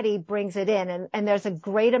body brings it in. And there's a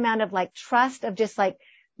great amount of like trust of just like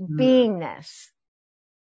beingness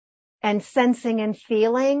and sensing and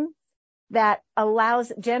feeling that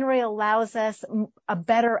generally allows us a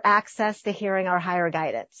better access to hearing our higher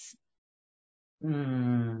guidance.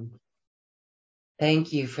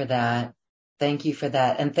 Thank you for that. Thank you for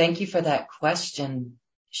that. And thank you for that question,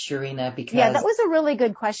 Sharina, because that was a really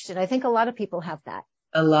good question. I think a lot of people have that.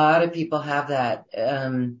 a lot of people have that.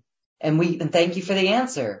 And thank you for the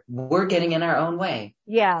answer. We're getting in our own way.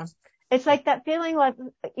 Yeah. It's like that feeling like,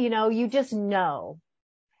 you just know.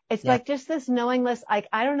 It's like just this knowingness, like,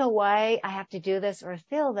 I don't know why I have to do this or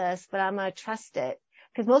feel this, but I'm going to trust it.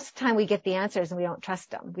 Because most of the time we get the answers and we don't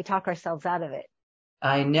trust them. We talk ourselves out of it.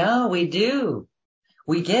 I know we do.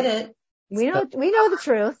 We get it. We know the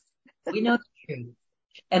truth. We know the truth.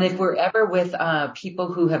 And if we're ever with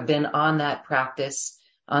people who have been on that practice,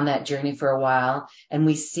 on that journey for a while, and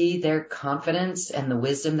we see their confidence and the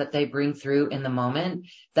wisdom that they bring through in the moment,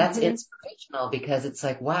 that's inspirational, because it's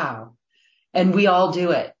like, wow. And we all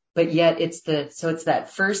do it. But yet it's that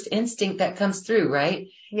first instinct that comes through, right?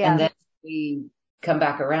 Yeah. And then we come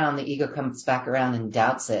back around, the ego comes back around and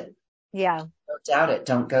doubts it. Yeah. Don't doubt it.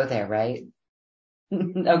 Don't go there, right?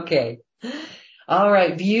 Okay. All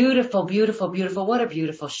right. Beautiful, beautiful, beautiful. What a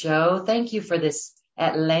beautiful show. Thank you for this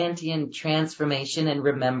Atlantean transformation and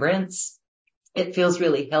remembrance. It feels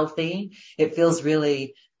really healthy. It feels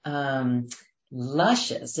really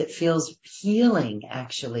luscious. It feels healing,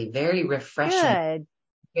 actually. Very refreshing. Good.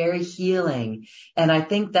 Very healing. And I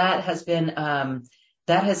think that has been,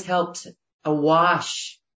 that has helped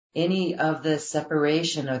awash any of the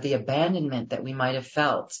separation or the abandonment that we might have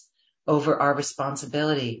felt over our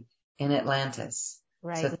responsibility in Atlantis.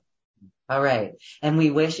 Right. So, all right. And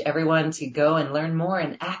we wish everyone to go and learn more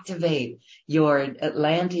and activate your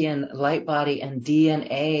Atlantean light body and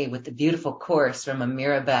DNA with the beautiful course from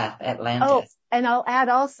Ameera, Beth, Atlantis. Oh, and I'll add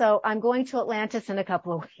also, I'm going to Atlantis in a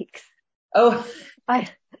couple of weeks. Oh,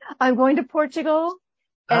 I'm going to Portugal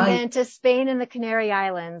and then to Spain and the Canary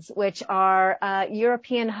Islands, which are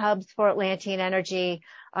European hubs for Atlantean energy,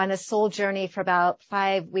 on a soul journey for about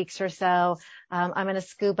 5 weeks or so. I'm going to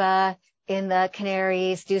scuba in the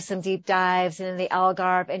Canaries, do some deep dives in the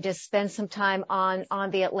Algarve, and just spend some time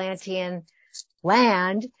on the Atlantean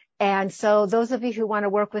land. And so those of you who want to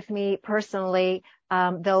work with me personally,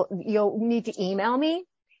 you'll need to email me,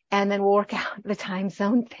 and then we'll work out the time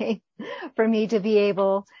zone thing for me to be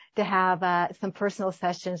able to have some personal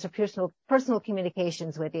sessions or personal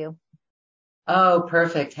communications with you. Oh,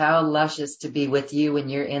 perfect. How luscious to be with you when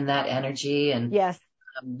you're in that energy. And yes,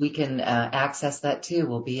 we can access that too.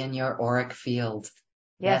 We'll be in your auric field.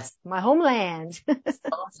 Yes. My homeland.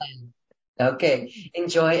 Okay.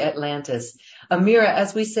 Enjoy Atlantis. Ameera,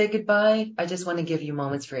 as we say goodbye, I just want to give you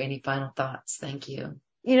moments for any final thoughts. Thank you.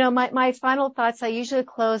 My final thoughts, I usually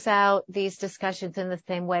close out these discussions in the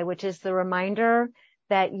same way, which is the reminder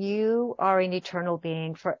that you are an eternal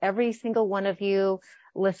being. For every single one of you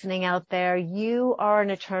listening out there, you are an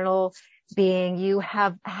eternal being. You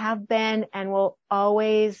have been and will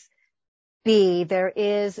always be. There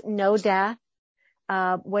is no death.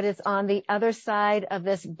 What is on the other side of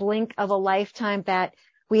this blink of a lifetime that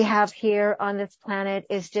we have here on this planet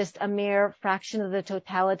is just a mere fraction of the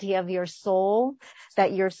totality of your soul,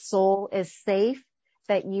 that your soul is safe,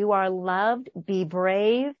 that you are loved. Be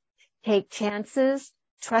brave, take chances,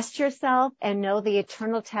 trust yourself, and know the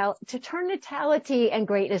eternality and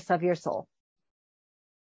greatness of your soul.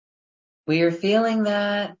 We are feeling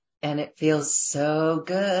that, and it feels so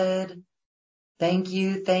good. Thank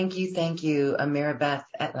you, thank you, thank you, Ameera, Beth,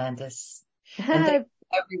 Atlantis. And thank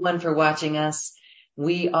you everyone for watching us.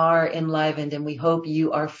 We are enlivened, and we hope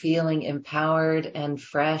you are feeling empowered and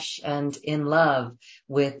fresh and in love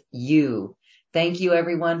with you. Thank you,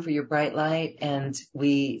 everyone, for your bright light, and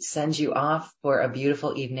we send you off for a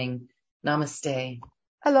beautiful evening. Namaste.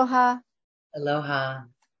 Aloha. Aloha.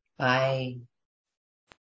 Bye.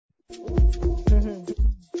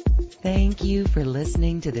 Thank you for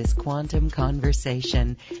listening to this quantum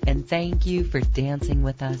conversation, and thank you for dancing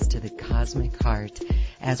with us to the cosmic heart.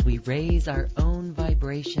 As we raise our own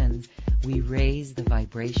vibration, we raise the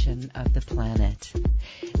vibration of the planet.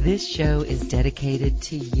 This show is dedicated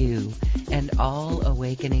to you and all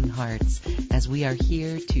awakening hearts, as we are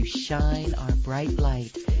here to shine our bright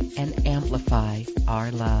light and amplify our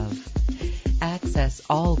love. Access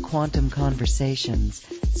all quantum conversations,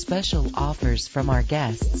 special offers from our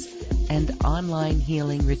guests, and online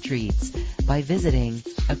healing retreats by visiting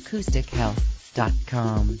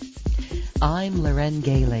acoustichealth.com. I'm Loren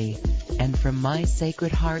Gailey, and from my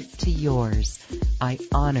sacred heart to yours, I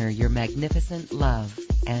honor your magnificent love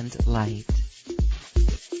and light.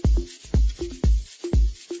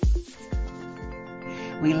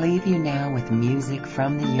 We leave you now with music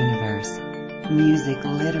from the universe. Music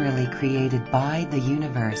literally created by the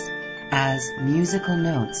universe, as musical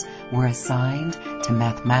notes were assigned to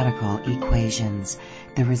mathematical equations.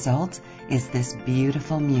 The result is this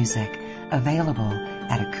beautiful music available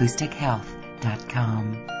at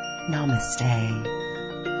acoustichealth.com. Namaste.